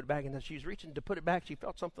enough to put it back. And then she was reaching to put it back. She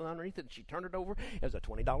felt something underneath it, and she turned it over. It was a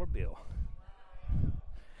 $20 bill.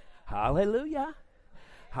 Hallelujah.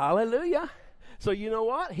 Hallelujah. So you know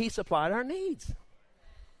what? He supplied our needs.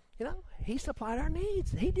 You know, he supplied our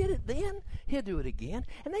needs. He did it then. He'll do it again.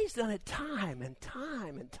 And he's done it time and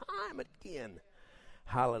time and time again.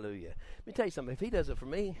 Hallelujah. Let me tell you something. If he does it for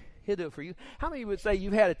me, he'll do it for you. How many of you would say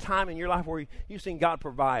you've had a time in your life where you've seen God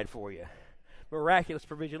provide for you? Miraculous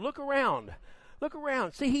provision. Look around. Look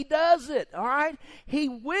around. See, he does it, all right? He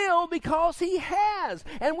will because he has.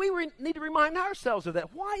 And we need to remind ourselves of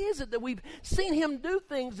that. Why is it that we've seen him do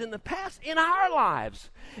things in the past in our lives?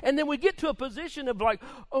 And then we get to a position of like,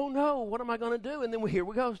 oh no, what am I going to do? And then here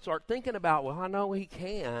we go, start thinking about, well, I know he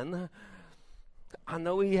can. I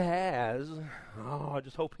know he has. Oh, I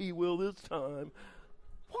just hope he will this time.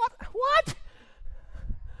 What?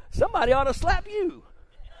 Somebody ought to slap you.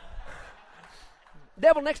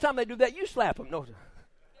 Devil, next time they do that, you slap them. No,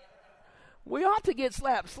 we ought to get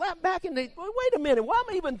slapped. Slap back in the, wait a minute, why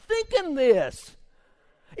am I even thinking this?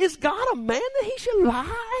 Is God a man that he should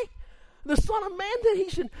lie? The Son of Man that he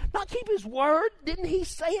should not keep his word? Didn't he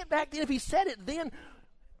say it back then? If he said it then,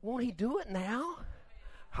 won't he do it now?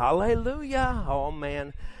 Hallelujah. Oh,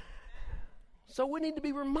 man. So we need to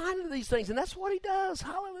be reminded of these things, and that's what he does.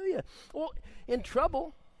 Hallelujah. Well, in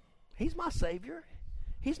trouble, he's my Savior.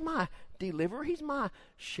 He's my deliverer. He's my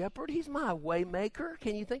shepherd. He's my way maker.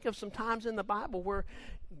 Can you think of some times in the Bible where,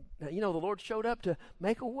 you know, the Lord showed up to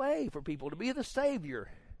make a way for people, to be the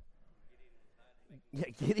Savior?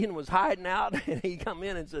 Gideon was hiding out, and he come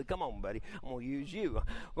in and said, come on, buddy, I'm going to use you.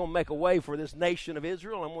 I'm going to make a way for this nation of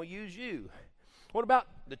Israel. I'm going to use you. What about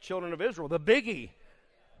the children of Israel, the biggie?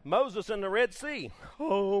 Moses and the Red Sea.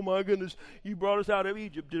 Oh, my goodness, you brought us out of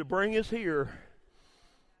Egypt to bring us here.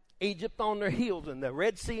 Egypt on their heels and the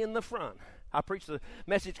Red Sea in the front. I preached a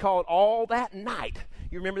message called All That Night.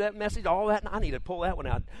 You remember that message? All That Night. I need to pull that one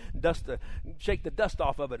out, shake the dust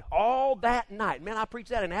off of it. All That Night. Man, I preached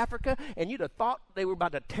that in Africa, and you'd have thought they were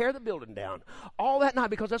about to tear the building down. All that night,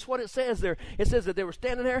 because that's what it says there. It says that they were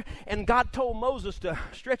standing there, and God told Moses to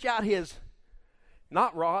stretch out his,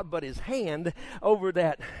 not rod, but his hand over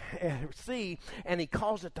that sea, and he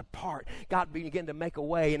caused it to part. God began to make a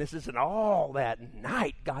way, and it says, and all that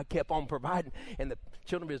night, God kept on providing, and the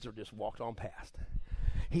children of Israel just walked on past.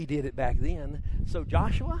 He did it back then. So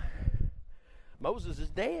Joshua, Moses is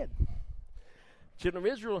dead. Children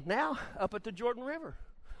of Israel now up at the Jordan River.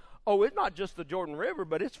 Oh, it's not just the Jordan River,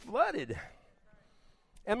 but it's flooded.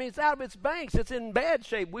 I mean, it's out of its banks. It's in bad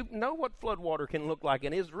shape. We know what flood water can look like,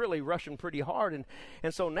 and it's really rushing pretty hard.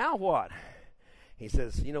 And so now what? He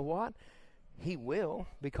says, you know what? He will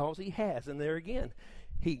because he has. And there again,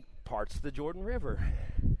 he parts the Jordan River.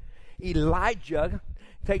 Elijah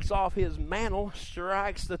takes off his mantle,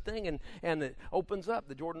 strikes the thing, and it opens up.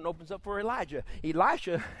 The Jordan opens up for Elijah.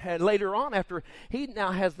 Elisha, later on, after he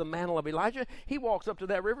now has the mantle of Elijah, he walks up to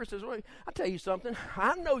that river and says, well, I'll tell you something.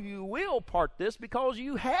 I know you will part this because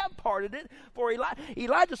you have parted it for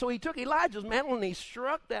Elijah. So he took Elijah's mantle and he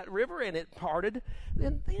struck that river and it parted.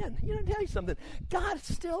 Then you know, I'll tell you something. God's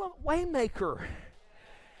still a way maker.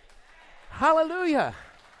 Hallelujah.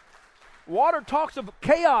 Water talks of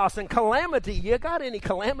chaos and calamity. You got any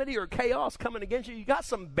calamity or chaos coming against you? You got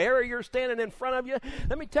some barrier standing in front of you?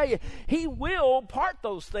 Let me tell you, he will part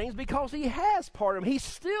those things because he has parted them. He's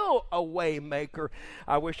still a way maker.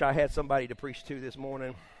 I wish I had somebody to preach to this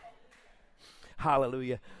morning.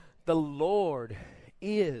 Hallelujah. The Lord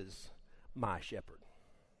is my shepherd.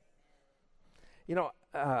 You know,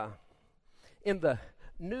 in the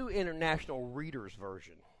New International Reader's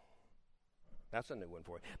Version, that's a new one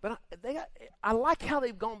for you. But I like how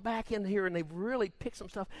they've gone back in here and they've really picked some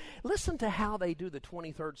stuff. Listen to how they do the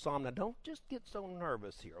 23rd Psalm. Now, don't just get so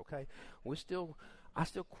nervous here, okay? I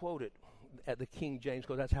still quote it at the King James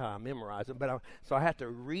because that's how I memorize it. So I have to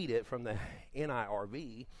read it from the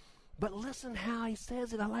NIRV. But listen how he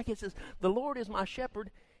says it. I like it. It says, the Lord is my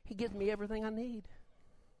shepherd. He gives me everything I need.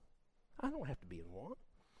 I don't have to be in want.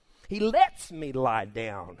 He lets me lie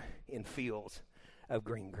down in fields of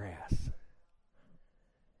green grass.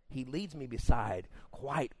 He leads me beside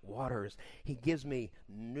quiet waters. He gives me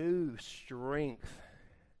new strength.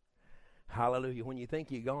 Hallelujah. When you think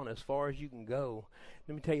you've gone as far as you can go,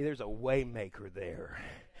 let me tell you, there's a way maker there.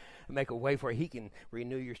 Make a way for it. He can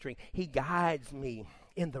renew your strength. He guides me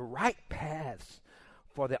in the right paths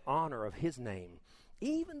for the honor of his name.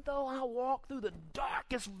 Even though I walk through the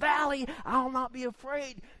darkest valley, I'll not be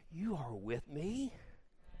afraid. You are with me.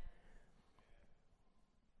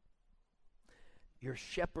 Your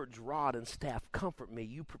shepherd's rod and staff comfort me.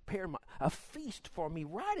 You prepare a feast for me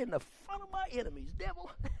right in the front of my enemies.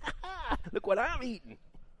 Devil, look what I'm eating.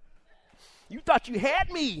 You thought you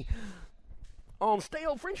had me on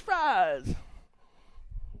stale French fries.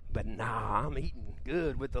 But nah, I'm eating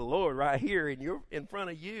good with the Lord right here in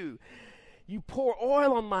front of you. You pour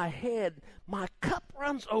oil on my head. My cup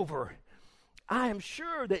runs over. I am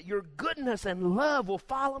sure that your goodness and love will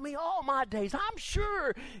follow me all my days. I'm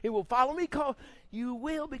sure it will follow me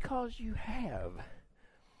because you have.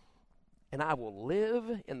 And I will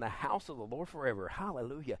live in the house of the Lord forever.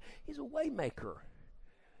 Hallelujah. He's a way maker.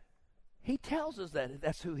 He tells us that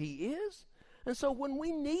that's who he is. And so when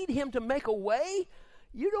we need him to make a way,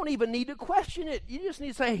 you don't even need to question it. You just need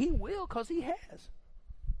to say he will because he has.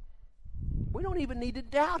 We don't even need to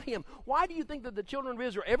doubt him. Why do you think that the children of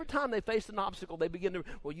Israel, every time they faced an obstacle, they begin to,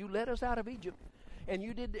 well, you led us out of Egypt, and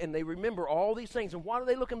you did, and they remember all these things. And why are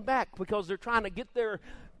they looking back? Because they're trying to get their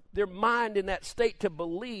mind in that state to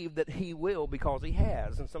believe that he will because he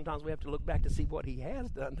has. And sometimes we have to look back to see what he has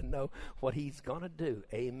done to know what he's going to do.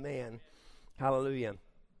 Amen. Hallelujah.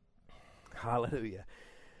 Hallelujah.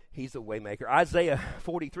 He's a way maker. Isaiah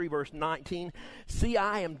 43 verse 19. See,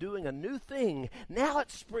 I am doing a new thing. Now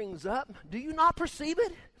it springs up. Do you not perceive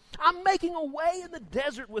it? I'm making a way in the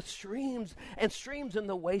desert with streams and streams in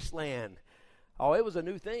the wasteland. Oh, it was a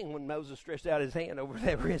new thing when Moses stretched out his hand over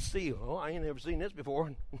the Red Sea. Oh, I ain't never seen this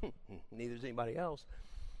before. Neither has anybody else.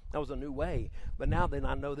 That was a new way. But now then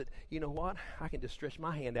I know that, you know what? I can just stretch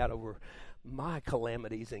my hand out over my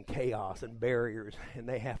calamities and chaos and barriers, and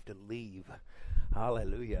they have to leave.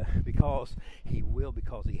 Hallelujah. Because he will,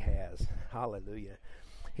 because he has. Hallelujah.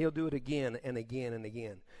 He'll do it again and again and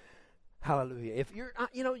again. Hallelujah. If you're,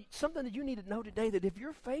 something that you need to know today, that if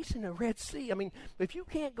you're facing a Red Sea, if you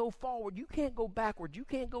can't go forward, you can't go backward, you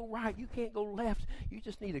can't go right, you can't go left, you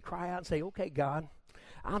just need to cry out and say, okay, God,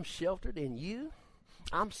 I'm sheltered in you.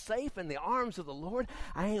 I'm safe in the arms of the Lord.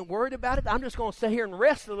 I ain't worried about it. I'm just going to sit here and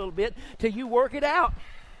rest a little bit till you work it out.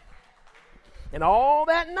 And all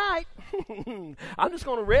that night, I'm just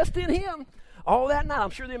going to rest in him. All that night,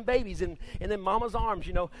 I'm sure them babies in them mama's arms,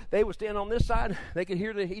 they would stand on this side. They could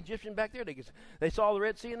hear the Egyptian back there. They saw the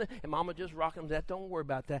Red Sea, and mama just rocking them. Don't worry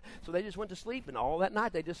about that. So they just went to sleep, and all that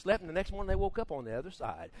night they just slept, and the next morning they woke up on the other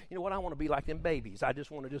side. You know what? I want to be like them babies. I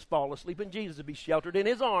just want to just fall asleep in Jesus and be sheltered in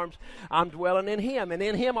his arms. I'm dwelling in him, and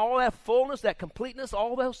in him all that fullness, that completeness,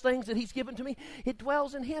 all those things that he's given to me, it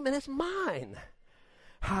dwells in him, and it's mine.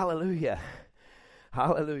 Hallelujah.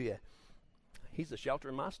 Hallelujah. He's the shelter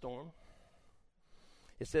in my storm.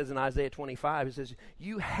 It says in Isaiah 25, it says,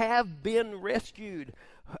 you have been rescued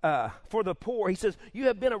for the poor. He says, you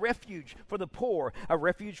have been a refuge for the poor, a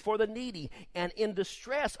refuge for the needy, and in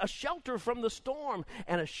distress, a shelter from the storm,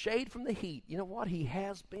 and a shade from the heat. You know what? He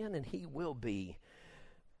has been and he will be.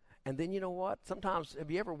 And then you know what? Sometimes,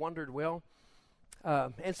 have you ever wondered,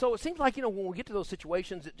 and so it seems like, when we get to those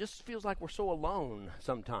situations, it just feels like we're so alone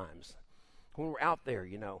sometimes. When we're out there,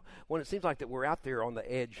 when it seems like that we're out there on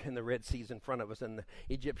the edge and the Red Sea's in front of us and the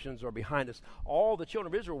Egyptians are behind us, all the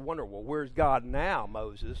children of Israel wonder, well, where's God now,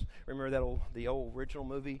 Moses? Remember the old original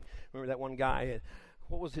movie? Remember that one guy?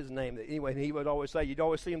 What was his name? Anyway, he would always say, you'd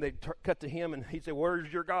always see him, they'd cut to him, and he'd say,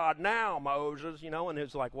 where's your God now, Moses? And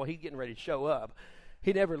it's like, well, he's getting ready to show up.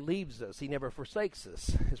 He never leaves us. He never forsakes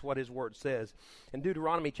us, is what his word says. In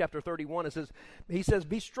Deuteronomy chapter 31, he says,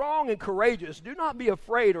 be strong and courageous. Do not be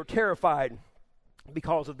afraid or terrified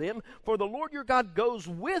because of them, for the Lord your God goes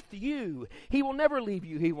with you. He will never leave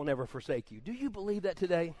you. He will never forsake you. Do you believe that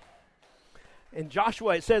today? In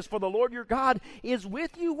Joshua, it says, for the Lord your God is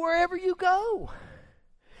with you wherever you go.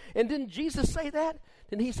 And didn't Jesus say that?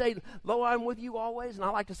 Didn't he say, lo, I'm with you always? And I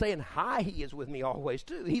like to say, and high, he is with me always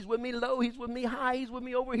too. He's with me low, he's with me high, he's with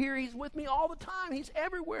me over here, he's with me all the time. He's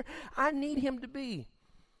everywhere I need him to be.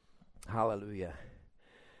 Hallelujah.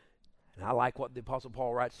 And I like what the Apostle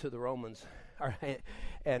Paul writes to the Romans.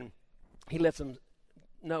 And he lets them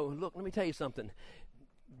know, look, let me tell you something.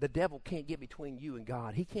 The devil can't get between you and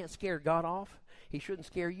God. He can't scare God off. He shouldn't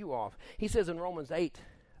scare you off. He says in Romans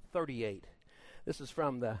 8:38, this is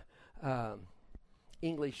from the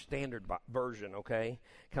English Standard Version, okay?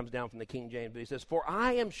 Comes down from the King James. But he says, for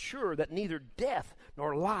I am sure that neither death,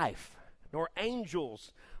 nor life, nor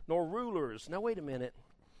angels, nor rulers. Now, wait a minute.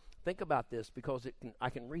 Think about this because I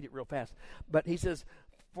can read it real fast. But he says,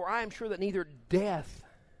 for I am sure that neither death,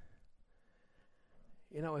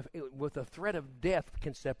 with the threat of death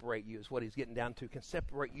can separate you, is what he's getting down to, can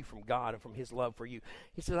separate you from God and from his love for you.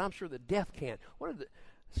 He said, I'm sure that death can't. What are the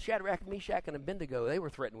Shadrach, Meshach, and Abednego? They were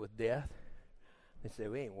threatened with death. They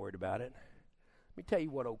said, we ain't worried about it. Let me tell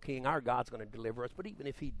you what, old king, our God's going to deliver us. But even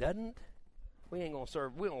if he doesn't, we ain't going to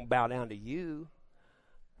serve. We don't bow down to you.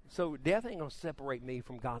 So death ain't going to separate me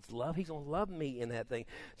from God's love. He's going to love me in that thing.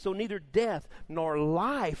 So neither death nor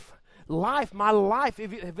life, my life,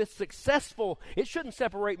 if it's successful, it shouldn't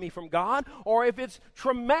separate me from God. Or if it's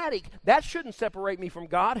traumatic, that shouldn't separate me from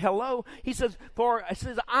God. Hello? He says,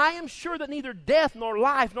 I am sure that neither death nor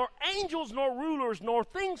life, nor angels nor rulers, nor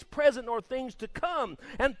things present nor things to come,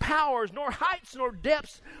 and powers, nor heights nor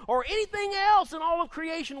depths, or anything else in all of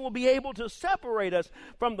creation will be able to separate us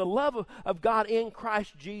from the love of God in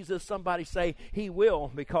Christ Jesus. Somebody say, he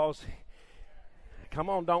will, because, come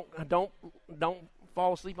on, don't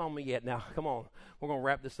fall asleep on me yet. Now, come on. We're going to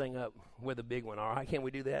wrap this thing up with a big one, all right? Can't we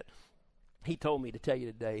do that? He told me to tell you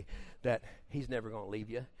today that he's never going to leave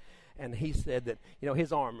you. And he said that,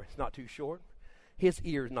 his arm is not too short. His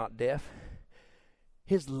ear is not deaf.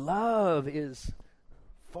 His love is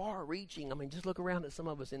far-reaching. I mean, just look around at some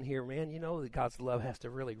of us in here, man. You know that God's love has to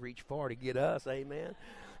really reach far to get us. Amen.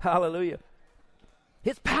 Hallelujah.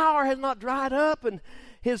 His power has not dried up, and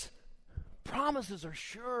his promises are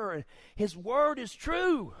sure, and his word is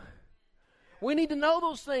true. We need to know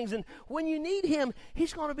those things, and when you need him,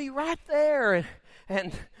 he's going to be right there.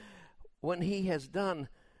 And when he has done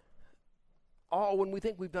all, when we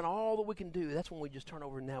think we've done all that we can do, that's when we just turn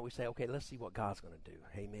over and now we say, okay, let's see what God's going to do.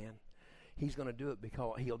 Amen. He's going to do it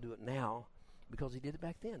because he'll do it now because he did it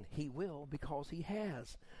back then. He will because he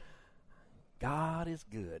has. God is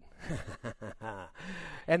good.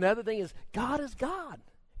 And the other thing is, God is God.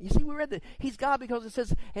 You see, we read that he's God because it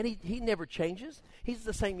says, and he never changes. He's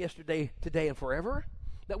the same yesterday, today, and forever.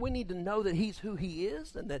 That we need to know that he's who he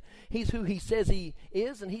is, and that he's who he says he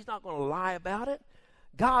is, and he's not going to lie about it.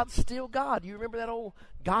 God's still God. You remember that old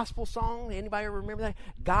gospel song? Anybody ever remember that?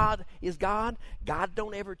 God is God. God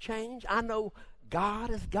don't ever change. I know God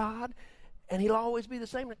is God, and he'll always be the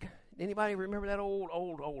same. Anybody remember that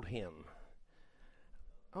old hymn?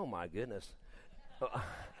 Oh, my goodness.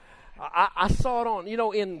 I saw it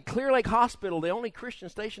on, in Clear Lake Hospital, the only Christian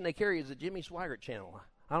station they carry is the Jimmy Swaggart channel.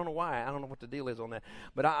 I don't know why. I don't know what the deal is on that.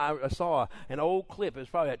 But I saw an old clip. It was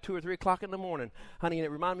probably at 2 or 3 o'clock in the morning. Honey, and it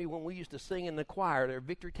reminded me when we used to sing in the choir there at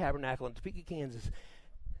Victory Tabernacle in Topeka, Kansas.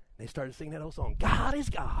 They started singing that old song, God is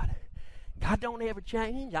God. God don't ever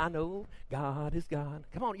change. I know God is God.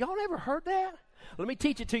 Come on, y'all never heard that? Let me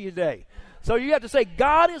teach it to you today. So you have to say,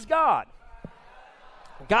 God is God.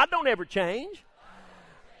 God don't ever change.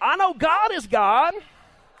 I know God is God.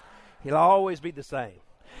 He'll always be the same.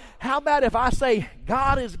 How about if I say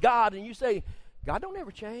God is God and you say, God don't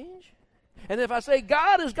ever change? And if I say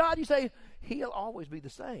God is God, you say, he'll always be the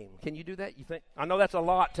same. Can you do that? You think? I know that's a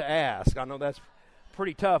lot to ask. I know that's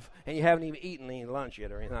pretty tough, and you haven't even eaten any lunch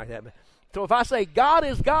yet or anything like that. So if I say God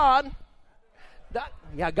is God,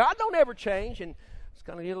 God don't ever change, and it's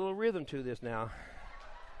going to get a little rhythm to this now.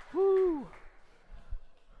 Woo.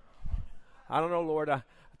 I don't know, Lord. I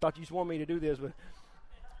thought you just wanted me to do this, but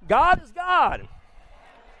God is God.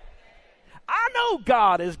 I know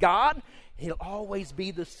God is God. He'll always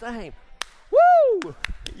be the same. Woo!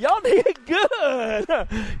 Y'all did good.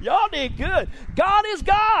 Y'all did good. God is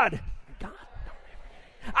God.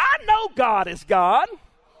 I know God is God.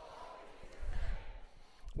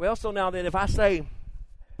 Well, so now then, if I say,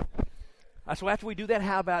 so after we do that,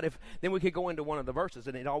 how about if, then we could go into one of the verses,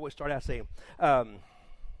 and it always start out saying,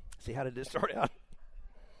 see, how did this start out?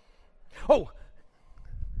 Oh,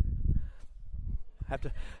 have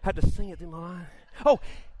to sing it through my mind. Oh,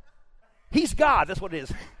 he's God. That's what it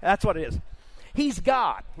is. That's what it is. He's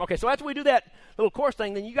God. Okay, so after we do that little chorus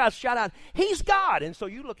thing, then you guys shout out, he's God. And so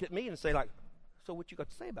you look at me and say, like, so what you got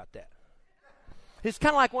to say about that? It's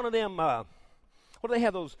kind of like one of them, what do they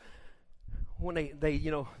have those, when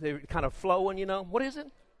they're kind of flowing, what is it?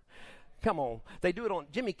 Come on. They do it on,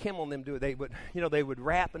 Jimmy Kimmel and them do it. They would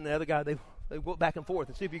rap, and the other guy, they go back and forth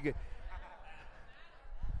and see if you could.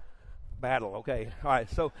 Battle, okay. All right,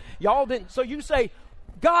 so y'all didn't, so you say,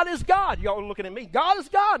 God is God. Y'all are looking at me. God is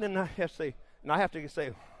God. And I have to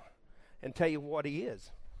say, and tell you what he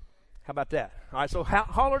is. How about that? All right, so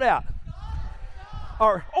holler it out.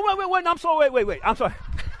 Or, wait, I'm sorry, wait. I'm sorry.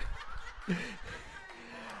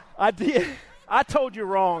 I told you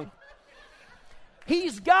wrong.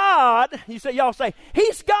 He's God. Y'all say,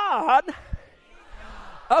 he's God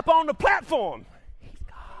up on the platform. He's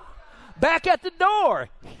God. Back at the door.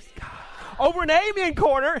 He's God. over in the amen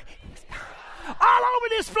corner, all over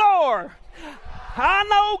this floor. I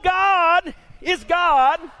know God is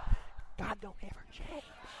God. God don't ever change.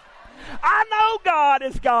 I know God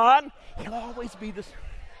is God. He'll always be the same.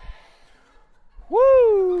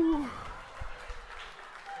 Woo!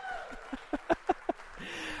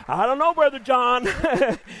 I don't know, Brother John.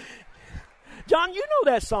 John, you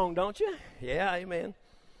know that song, don't you? Yeah, amen.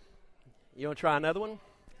 You want to try another one?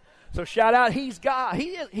 So shout out, He's God.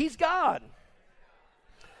 He's God.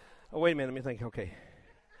 Oh, wait a minute. Let me think. Okay.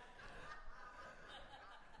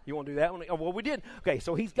 You want to do that one? Oh, well, we did. Okay,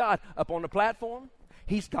 so He's God up on the platform.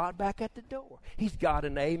 He's God back at the door. He's God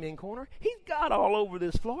in the amen corner. He's God all over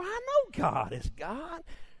this floor. I know God is God.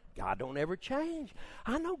 God don't ever change.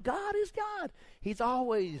 I know God is God. He's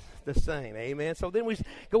always the same. Amen. So then we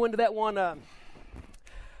go into that one.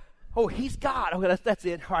 He's God. Okay, that's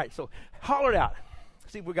it. All right, so holler it out.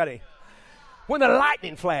 See if we got any. When the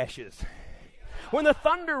lightning flashes, when the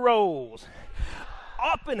thunder rolls,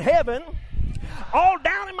 up in heaven, all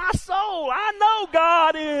down in my soul, I know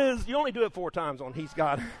God is. You only do it 4 times on He's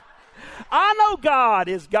God. I know God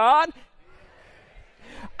is God.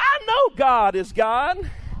 I know God is God.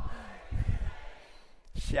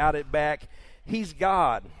 Shout it back. He's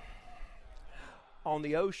God on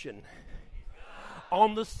the ocean,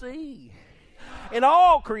 on the sea, in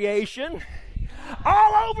all creation,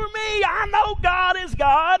 all over me. I know God is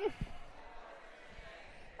God.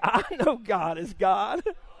 I know God is God.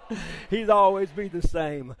 He's always be the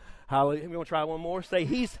same. Hallelujah. We want to try one more. Say,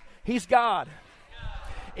 He's God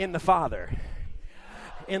in the Father,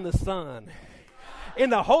 in the Son, in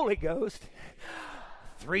the Holy Ghost.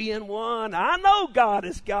 3 in 1. I know God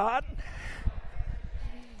is God.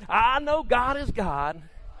 I know God is God.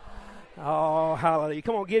 Oh, hallelujah.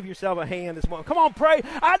 Come on, give yourself a hand this morning. Come on, pray.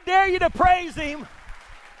 I dare you to praise Him.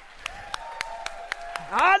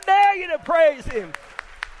 I dare you to praise Him.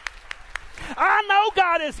 I know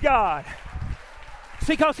God is God.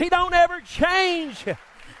 See, because He don't ever change.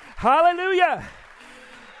 Hallelujah.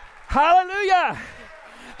 Hallelujah.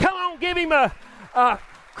 Come on, give Him a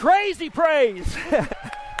crazy praise.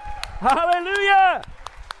 Hallelujah.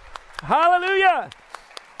 Hallelujah.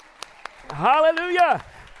 Hallelujah.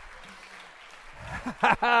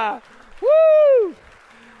 Woo.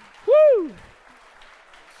 Woo.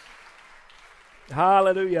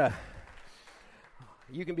 Hallelujah.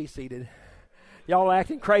 You can be seated. Y'all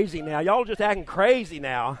acting crazy now. Y'all just acting crazy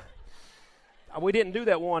now. We didn't do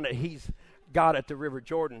that one that He's God at the River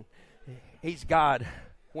Jordan. He's God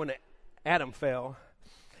when Adam fell.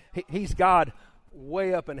 He's God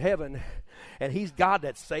way up in heaven, and He's God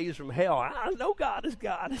that saves from hell. I know God is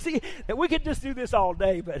God. See, we could just do this all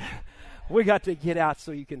day, but we got to get out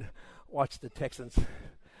so you can watch the Texans.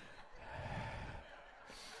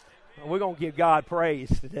 We're going to give God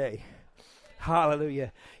praise today.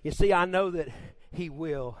 Hallelujah. You see, I know that He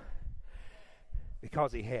will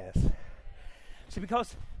because He has. See,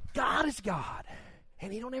 because God is God,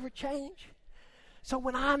 and He don't ever change. So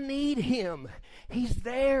when I need Him, He's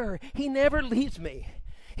there. He never leaves me.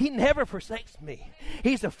 He never forsakes me.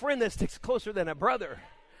 He's a friend that sticks closer than a brother.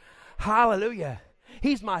 Hallelujah.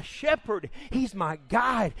 He's my shepherd. He's my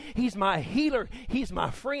guide. He's my healer. He's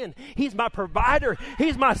my friend. He's my provider.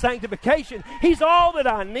 He's my sanctification. He's all that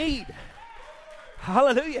I need.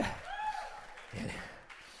 Hallelujah.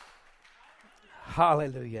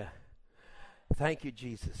 Hallelujah. Thank you,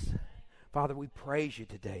 Jesus. Father, we praise You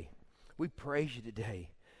today. We praise You today.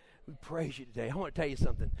 We praise You today. I want to tell you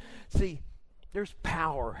something. See, there's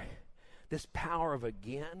power. This power of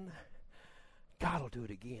again. God will do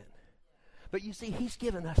it again. But you see, He's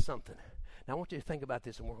given us something. Now, I want you to think about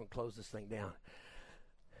this, and we're going to close this thing down.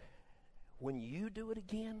 When you do it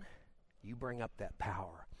again, you bring up that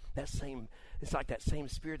power. It's like that same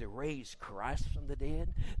Spirit that raised Christ from the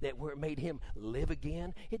dead, that where it made Him live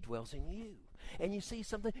again, it dwells in you. And you see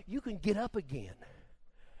something, you can get up again.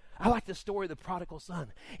 I like the story of the prodigal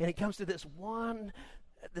son, and it comes to this one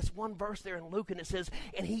verse there in Luke, and it says,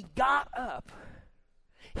 and he got up.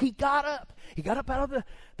 He got up. He got up out of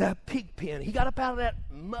the pig pen. He got up out of that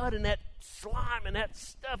mud and that slime and that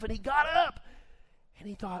stuff, and he got up. And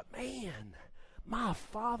he thought, man, my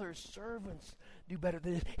Father's servants do better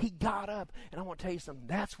than this. He got up, and I want to tell you something.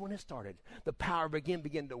 That's when it started. The power began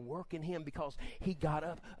to work in him because he got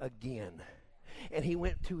up again. And he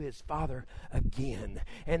went to his father again.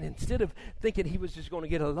 And instead of thinking he was just going to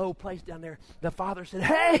get a low place down there, the father said,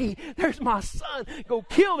 hey, there's my son. Go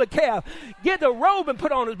kill the calf. Get the robe and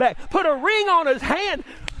put on his back. Put a ring on his hand.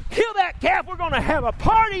 Kill that calf. We're going to have a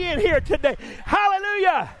party in here today.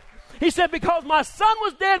 Hallelujah. He said, because my son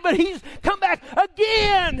was dead, but he's come back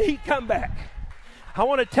again. He come back. I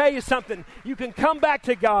want to tell you something. You can come back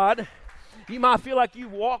to God. You might feel like you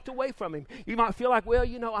walked away from him. You might feel like, well,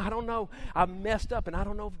 I don't know. I messed up, and I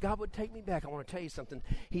don't know if God would take me back. I want to tell you something.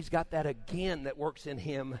 He's got that again that works in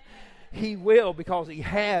him. He will, because he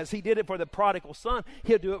has. He did it for the prodigal son.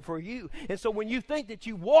 He'll do it for you. And so when you think that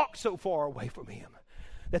you walk so far away from him,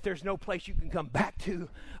 that there's no place you can come back to,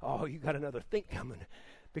 oh, you got another think coming,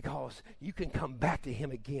 because you can come back to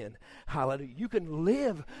him again. Hallelujah. You can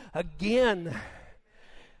live again.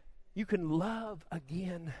 You can love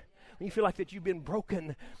again. When you feel like that you've been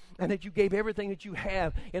broken and that you gave everything that you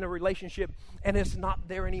have in a relationship and it's not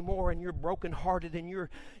there anymore, and you're brokenhearted and you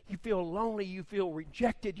feel lonely, you feel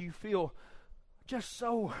rejected, you feel just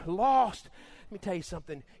so lost. Let me tell you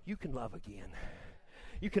something. You can love again.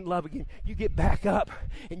 You can love again. You get back up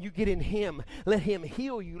and you get in him. Let him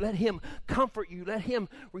heal you. Let him comfort you. Let him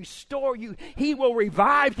restore you. He will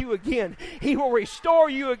revive you again. He will restore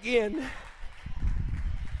you again.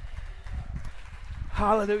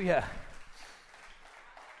 Hallelujah.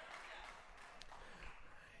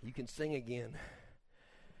 You can sing again.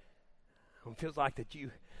 It feels like that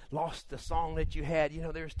you lost the song that you had.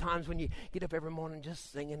 There's times when you get up every morning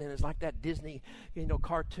just singing, and it's like that Disney,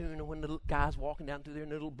 cartoon, and when the little guy's walking down through there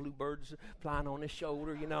and the little bluebirds flying on his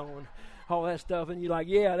shoulder, and all that stuff, and you're like,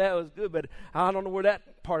 yeah, that was good, but I don't know where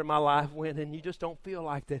that part of my life went, and you just don't feel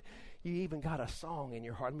like that you even got a song in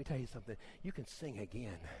your heart. Let me tell you something. You can sing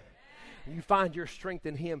again. You find your strength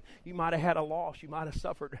in him. You might have had a loss. You might have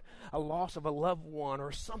suffered a loss of a loved one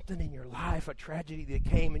or something in your life, a tragedy that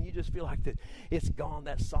came, and you just feel like that it's gone.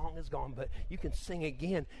 That song is gone, but you can sing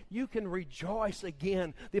again. You can rejoice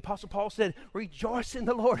again. The Apostle Paul said, rejoice in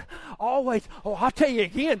the Lord always. Oh, I'll tell you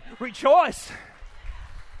again, rejoice.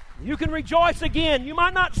 You can rejoice again. You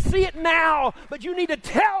might not see it now, but you need to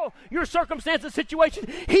tell your circumstance and situation.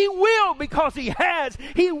 He will, because he has.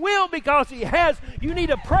 He will, because he has. You need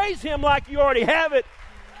to praise him like you already have it.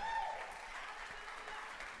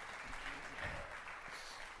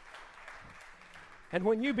 And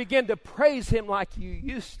when you begin to praise him like you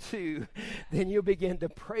used to, then you'll begin to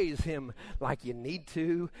praise him like you need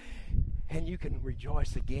to, and you can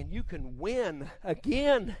rejoice again. You can win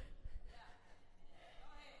again.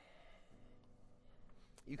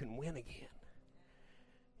 You can win again.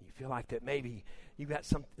 You feel like that maybe you got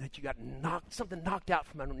something knocked out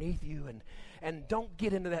from underneath you, and don't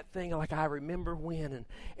get into that thing like I remember when,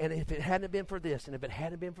 and if it hadn't been for this, and if it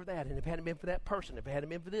hadn't been for that, and if it hadn't been for that person, if it hadn't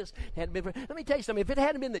been for this, it hadn't been for, let me tell you something. If it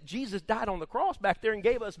hadn't been that Jesus died on the cross back there and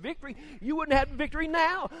gave us victory, you wouldn't have victory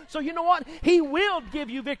now. So you know what? He will give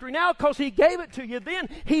you victory now because he gave it to you then.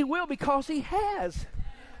 He will, because he has.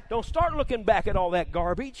 Don't start looking back at all that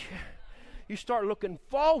garbage. You start looking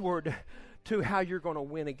forward to how you're going to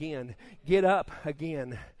win again. Get up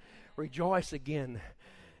again. Rejoice again.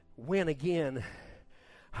 Win again.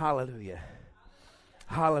 Hallelujah.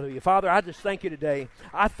 Hallelujah. Father, I just thank you today.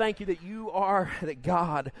 I thank you that you are the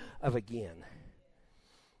God of again.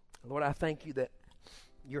 Lord, I thank you that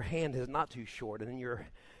your hand is not too short, and your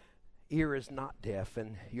ear is not deaf,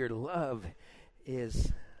 and your love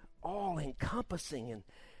is all-encompassing, and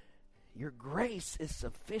your grace is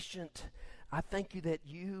sufficient. I thank you that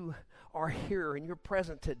you are here and you're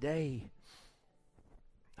present today.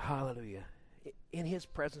 Hallelujah. In his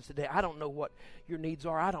presence today. I don't know what your needs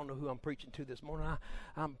are. I don't know who I'm preaching to this morning.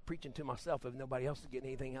 I'm preaching to myself if nobody else is getting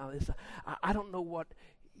anything out of this. I don't know what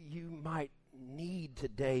you might need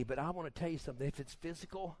today, but I want to tell you something. If it's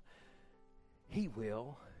physical, he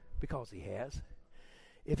will, because he has.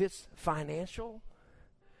 If it's financial,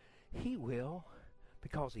 he will,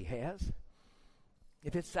 because he has.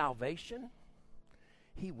 If it's salvation,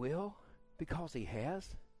 he will, because he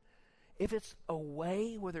has. If it's a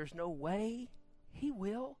way where there's no way, he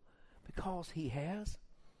will, because he has.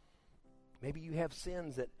 Maybe you have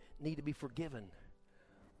sins that need to be forgiven.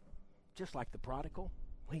 Just like the prodigal,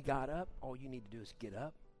 when he got up, all you need to do is get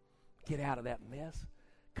up, get out of that mess,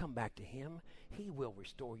 come back to him. He will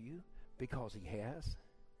restore you, because he has.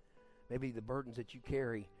 Maybe the burdens that you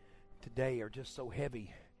carry today are just so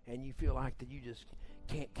heavy, and you feel like that you just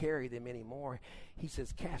can't carry them anymore. He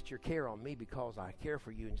says, cast your care on me because I care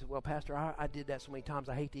for you. And you say, well, Pastor, I did that so many times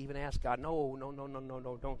I hate to even ask God. No,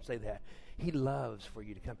 don't say that. He loves for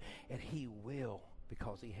you to come, and he will,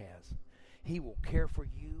 because he has. He will care for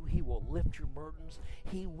you. He will lift your burdens.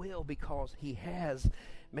 He will, because he has.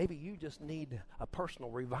 Maybe you just need a personal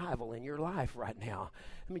revival in your life right now.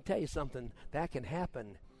 Let me tell you something. That can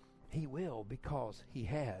happen. He will, because he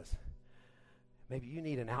has. Maybe you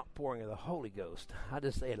need an outpouring of the Holy Ghost. I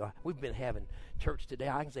just say it. We've been having church today.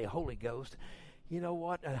 I can say Holy Ghost. You know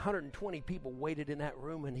what? 120 people waited in that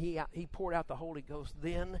room, and he poured out the Holy Ghost.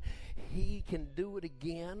 Then he can do it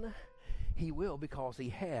again. He will, because he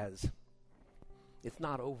has. It's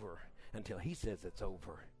not over until he says it's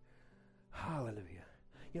over. Hallelujah.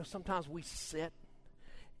 You know, sometimes we sit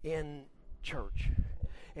in church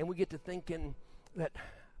and we get to thinking that,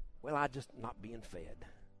 well, I'm just not being fed.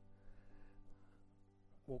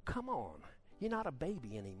 Well, come on. You're not a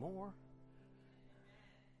baby anymore.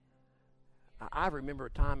 I remember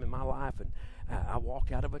a time in my life, and I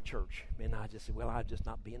walked out of a church, and I just said, well, I'm just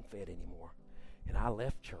not being fed anymore. And I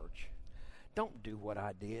left church. Don't do what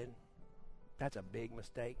I did. That's a big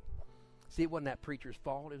mistake. See, it wasn't that preacher's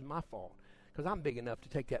fault. It was my fault. Because I'm big enough to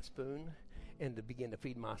take that spoon and to begin to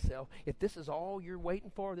feed myself. If this is all you're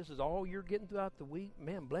waiting for, this is all you're getting throughout the week,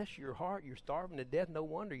 man, bless your heart. You're starving to death. No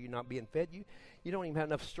wonder you're not being fed. You don't even have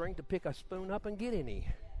enough strength to pick a spoon up and get any.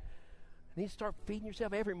 You need to start feeding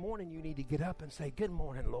yourself. Every morning you need to get up and say, good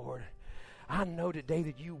morning, Lord. I know today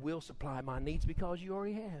that you will supply my needs because you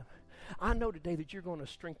already have. I know today that you're going to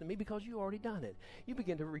strengthen me because you already done it. You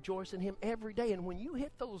begin to rejoice in him every day. And when you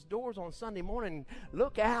hit those doors on Sunday morning,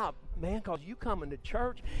 look out, man, because you come into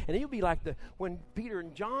church, and you'll be like when Peter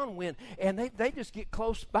and John went, and they just get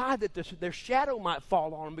close by that their shadow might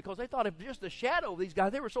fall on them, because they thought if just the shadow of these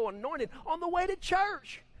guys, they were so anointed on the way to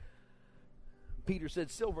church. Peter said,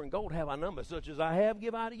 silver and gold have I none, but such as I have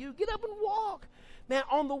give I to you. Get up and walk. Man,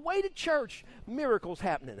 on the way to church, miracles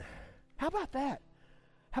happening. How about that?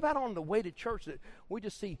 How about on the way to church that we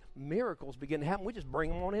just see miracles begin to happen? We just bring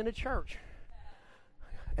them on into church.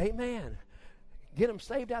 Amen. Get them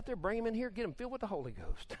saved out there, bring them in here, get them filled with the Holy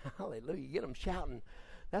Ghost. Hallelujah. Get them shouting.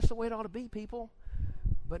 That's the way it ought to be, people.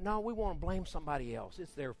 But no, we want to blame somebody else.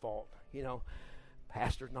 It's their fault. You know,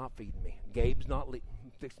 pastor's not feeding me. Gabe's not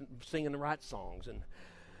singing the right songs, and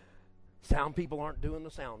sound people aren't doing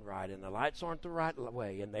the sound right, and the lights aren't the right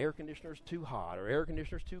way, and the air conditioner's too hot or air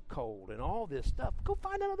conditioner's too cold, and all this stuff. Go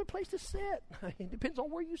find another place to sit. It depends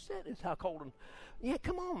on where you sit is how cold. Yeah,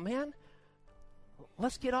 come on, man.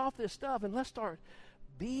 Let's get off this stuff and let's start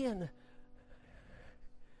being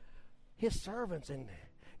his servants and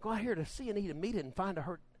go out here to see and eat and meet it and find a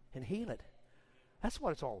hurt and heal it. That's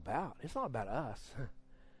what it's all about. It's not about us.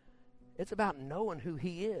 It's about knowing who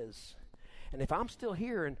he is. And if I'm still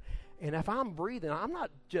here and if I'm breathing, I'm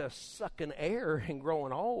not just sucking air and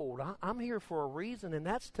growing old. I'm here for a reason, and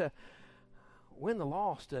that's to win the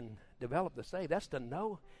lost and develop the saved. That's to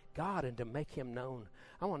know God and to make him known.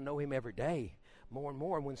 I want to know him every day more and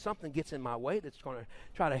more. And when something gets in my way that's going to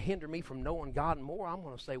try to hinder me from knowing God more, I'm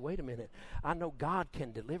going to say, wait a minute. I know God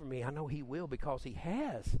can deliver me. I know he will because he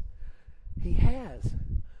has. He has.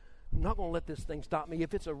 I'm not going to let this thing stop me.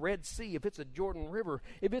 If it's a Red Sea, if it's a Jordan River,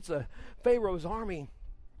 if it's a Pharaoh's army,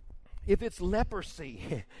 if it's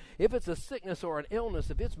leprosy, if it's a sickness or an illness,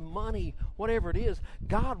 if it's money, whatever it is,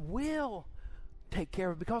 God will take care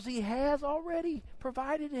of it because he has already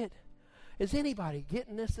provided it. Is anybody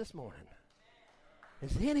getting this morning?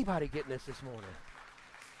 Is anybody getting this morning?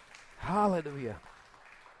 Hallelujah.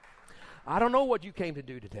 I don't know what you came to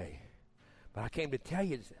do today, but I came to tell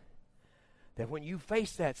you that when you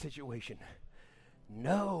face that situation,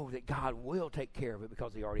 know that God will take care of it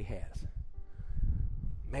because he already has.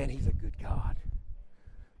 Man, he's a good God.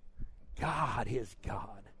 God is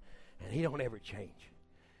God, and he don't ever change.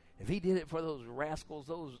 If he did it for those rascals,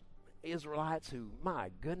 those Israelites who, my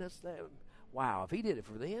goodness, wow, if he did it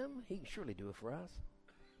for them, he can surely do it for us.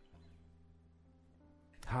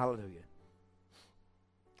 Hallelujah.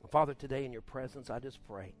 Father, today in your presence, I just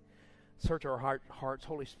pray. Search our hearts.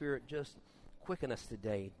 Holy Spirit, just quicken us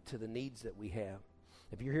today to the needs that we have.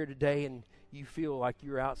 If you're here today and you feel like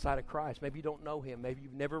you're outside of Christ, maybe you don't know him, maybe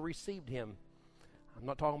you've never received him. I'm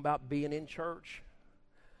not talking about being in church.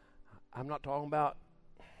 I'm talking about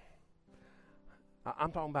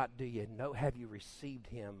do you know, have you received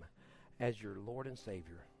him as your Lord and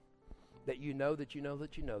Savior? That you know that you're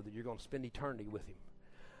going to spend eternity with him.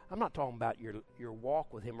 I'm not talking about your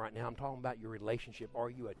walk with him right now. I'm talking about your relationship. Are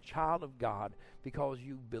you a child of God because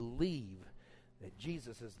you believe that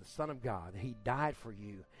Jesus is the Son of God, that he died for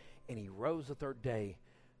you, and he rose the third day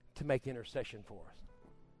to make intercession for us?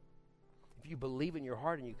 If you believe in your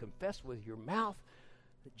heart and you confess with your mouth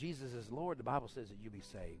that Jesus is Lord, the Bible says that you'll be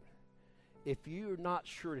saved. If you're not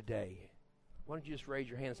sure today, why don't you just raise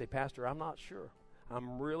your hand and say, Pastor, I'm not sure.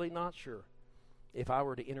 I'm really not sure. If I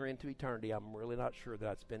were to enter into eternity, I'm really not sure that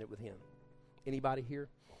I'd spend it with him. Anybody here?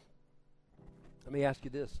 Let me ask you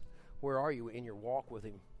this. Where are you in your walk with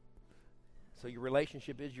him? So your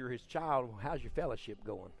relationship is you're his child. How's your fellowship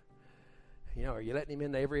going? You know, are you letting him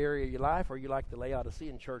into every area of your life, or are you like the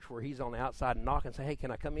Laodicean church where he's on the outside and knock and say, hey,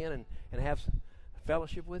 can I come in and have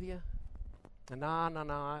fellowship with you?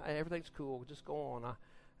 No, everything's cool. Just go on.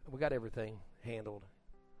 We got everything handled.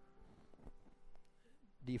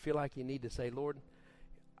 Do you feel like you need to say, Lord,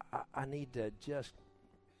 I need to just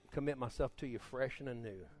commit myself to you fresh and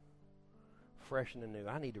anew? Fresh and anew.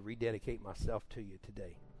 I need to rededicate myself to you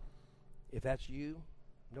today. If that's you,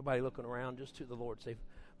 nobody looking around, just to the Lord. Say,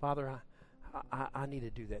 Father, I need to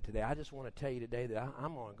do that today. I just want to tell you today that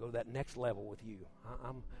I'm going to go to that next level with you.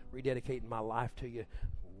 I'm rededicating my life to you.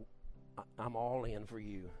 I'm all in for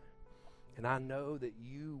you. And I know that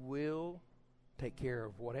you will take care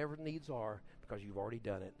of whatever needs are because you've already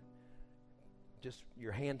done it. Just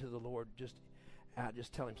your hand to the Lord. Just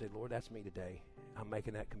tell him, say, Lord, that's me today. I'm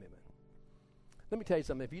making that commitment. Let me tell you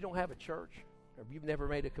something. If you don't have a church, or if you've never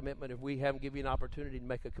made a commitment, if we haven't given you an opportunity to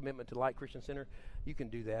make a commitment to Light Christian Center, you can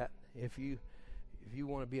do that. If you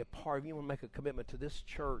want to be a part, if you want to make a commitment to this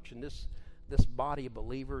church and this body of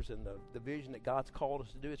believers and the vision that God's called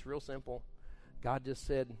us to do, it's real simple. God just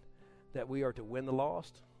said that we are to win the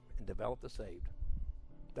lost and develop the saved.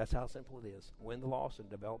 That's how simple it is. Win the lost and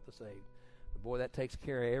develop the saved. But boy, that takes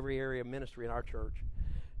care of every area of ministry in our church.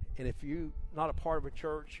 And if you're not a part of a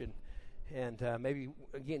church and maybe,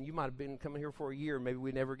 again, you might have been coming here for a year, maybe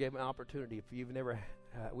we never gave an opportunity. If we've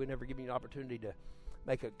never given you an opportunity to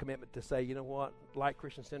make a commitment to say, you know what, Light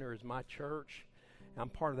Christian Center is my church. I'm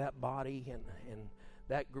part of that body, and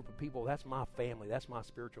that group of people, that's my family. That's my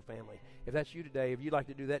spiritual family. If that's you today, if you'd like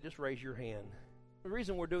to do that, just raise your hand. The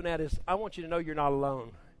reason we're doing that is I want you to know you're not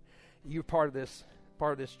alone. You're part of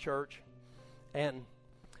this church. And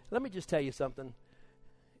let me just tell you something.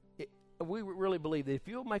 We really believe that if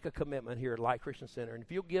you'll make a commitment here at Light Christian Center, and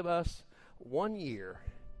if you'll give us 1 year,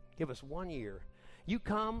 you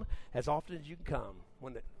come as often as you can come.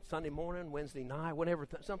 When the Sunday morning, Wednesday night, whenever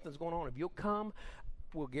something's going on, if you'll come,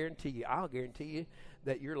 I'll guarantee you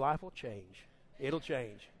that your life will change. It'll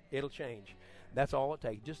change. That's all it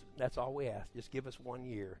takes. That's all we ask. Just give us 1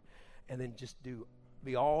 year, and then just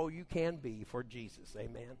be all you can be for Jesus.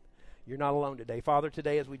 Amen. You're not alone today. Father,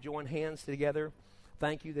 today as we join hands together,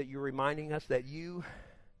 thank you that you're reminding us that you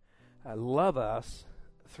love us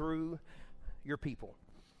through your people.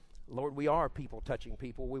 Lord, we are people touching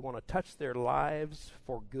people. We want to touch their lives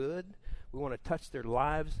for good. We want to touch their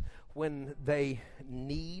lives when they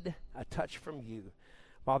need a touch from you.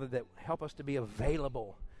 Father, that help us to be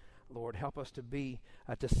available. Lord, help us to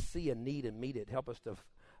see a need and meet it. Help us to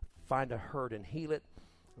find a hurt and heal it.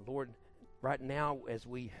 Lord, right now as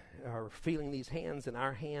we are feeling these hands in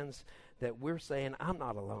our hands, that we're saying, I'm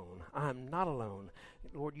not alone. I'm not alone.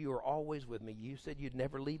 Lord, you are always with me. You said you'd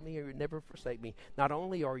never leave me or you'd never forsake me. Not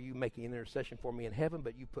only are you making an intercession for me in heaven,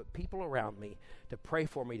 but you put people around me to pray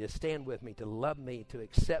for me, to stand with me, to love me, to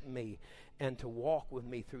accept me, and to walk with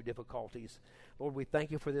me through difficulties. Lord, we thank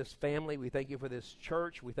you for this family. We thank you for this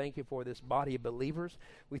church. We thank you for this body of believers.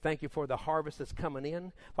 We thank you for the harvest that's coming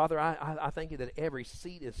in. Father, I thank you that every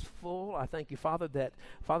seat is full. I thank you, Father, that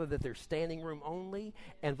there's standing room only.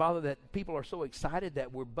 And Father, that people are so excited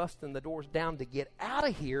that we're busting the doors down to get out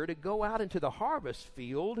of here, to go out into the harvest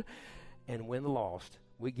field and win the lost.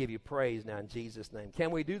 We give you praise now in Jesus' name. Can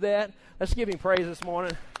we do that? Let's give him praise this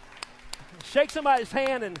morning. Shake somebody's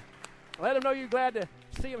hand and let them know you're glad to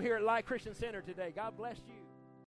see them here at Light Christian Center today. God bless you.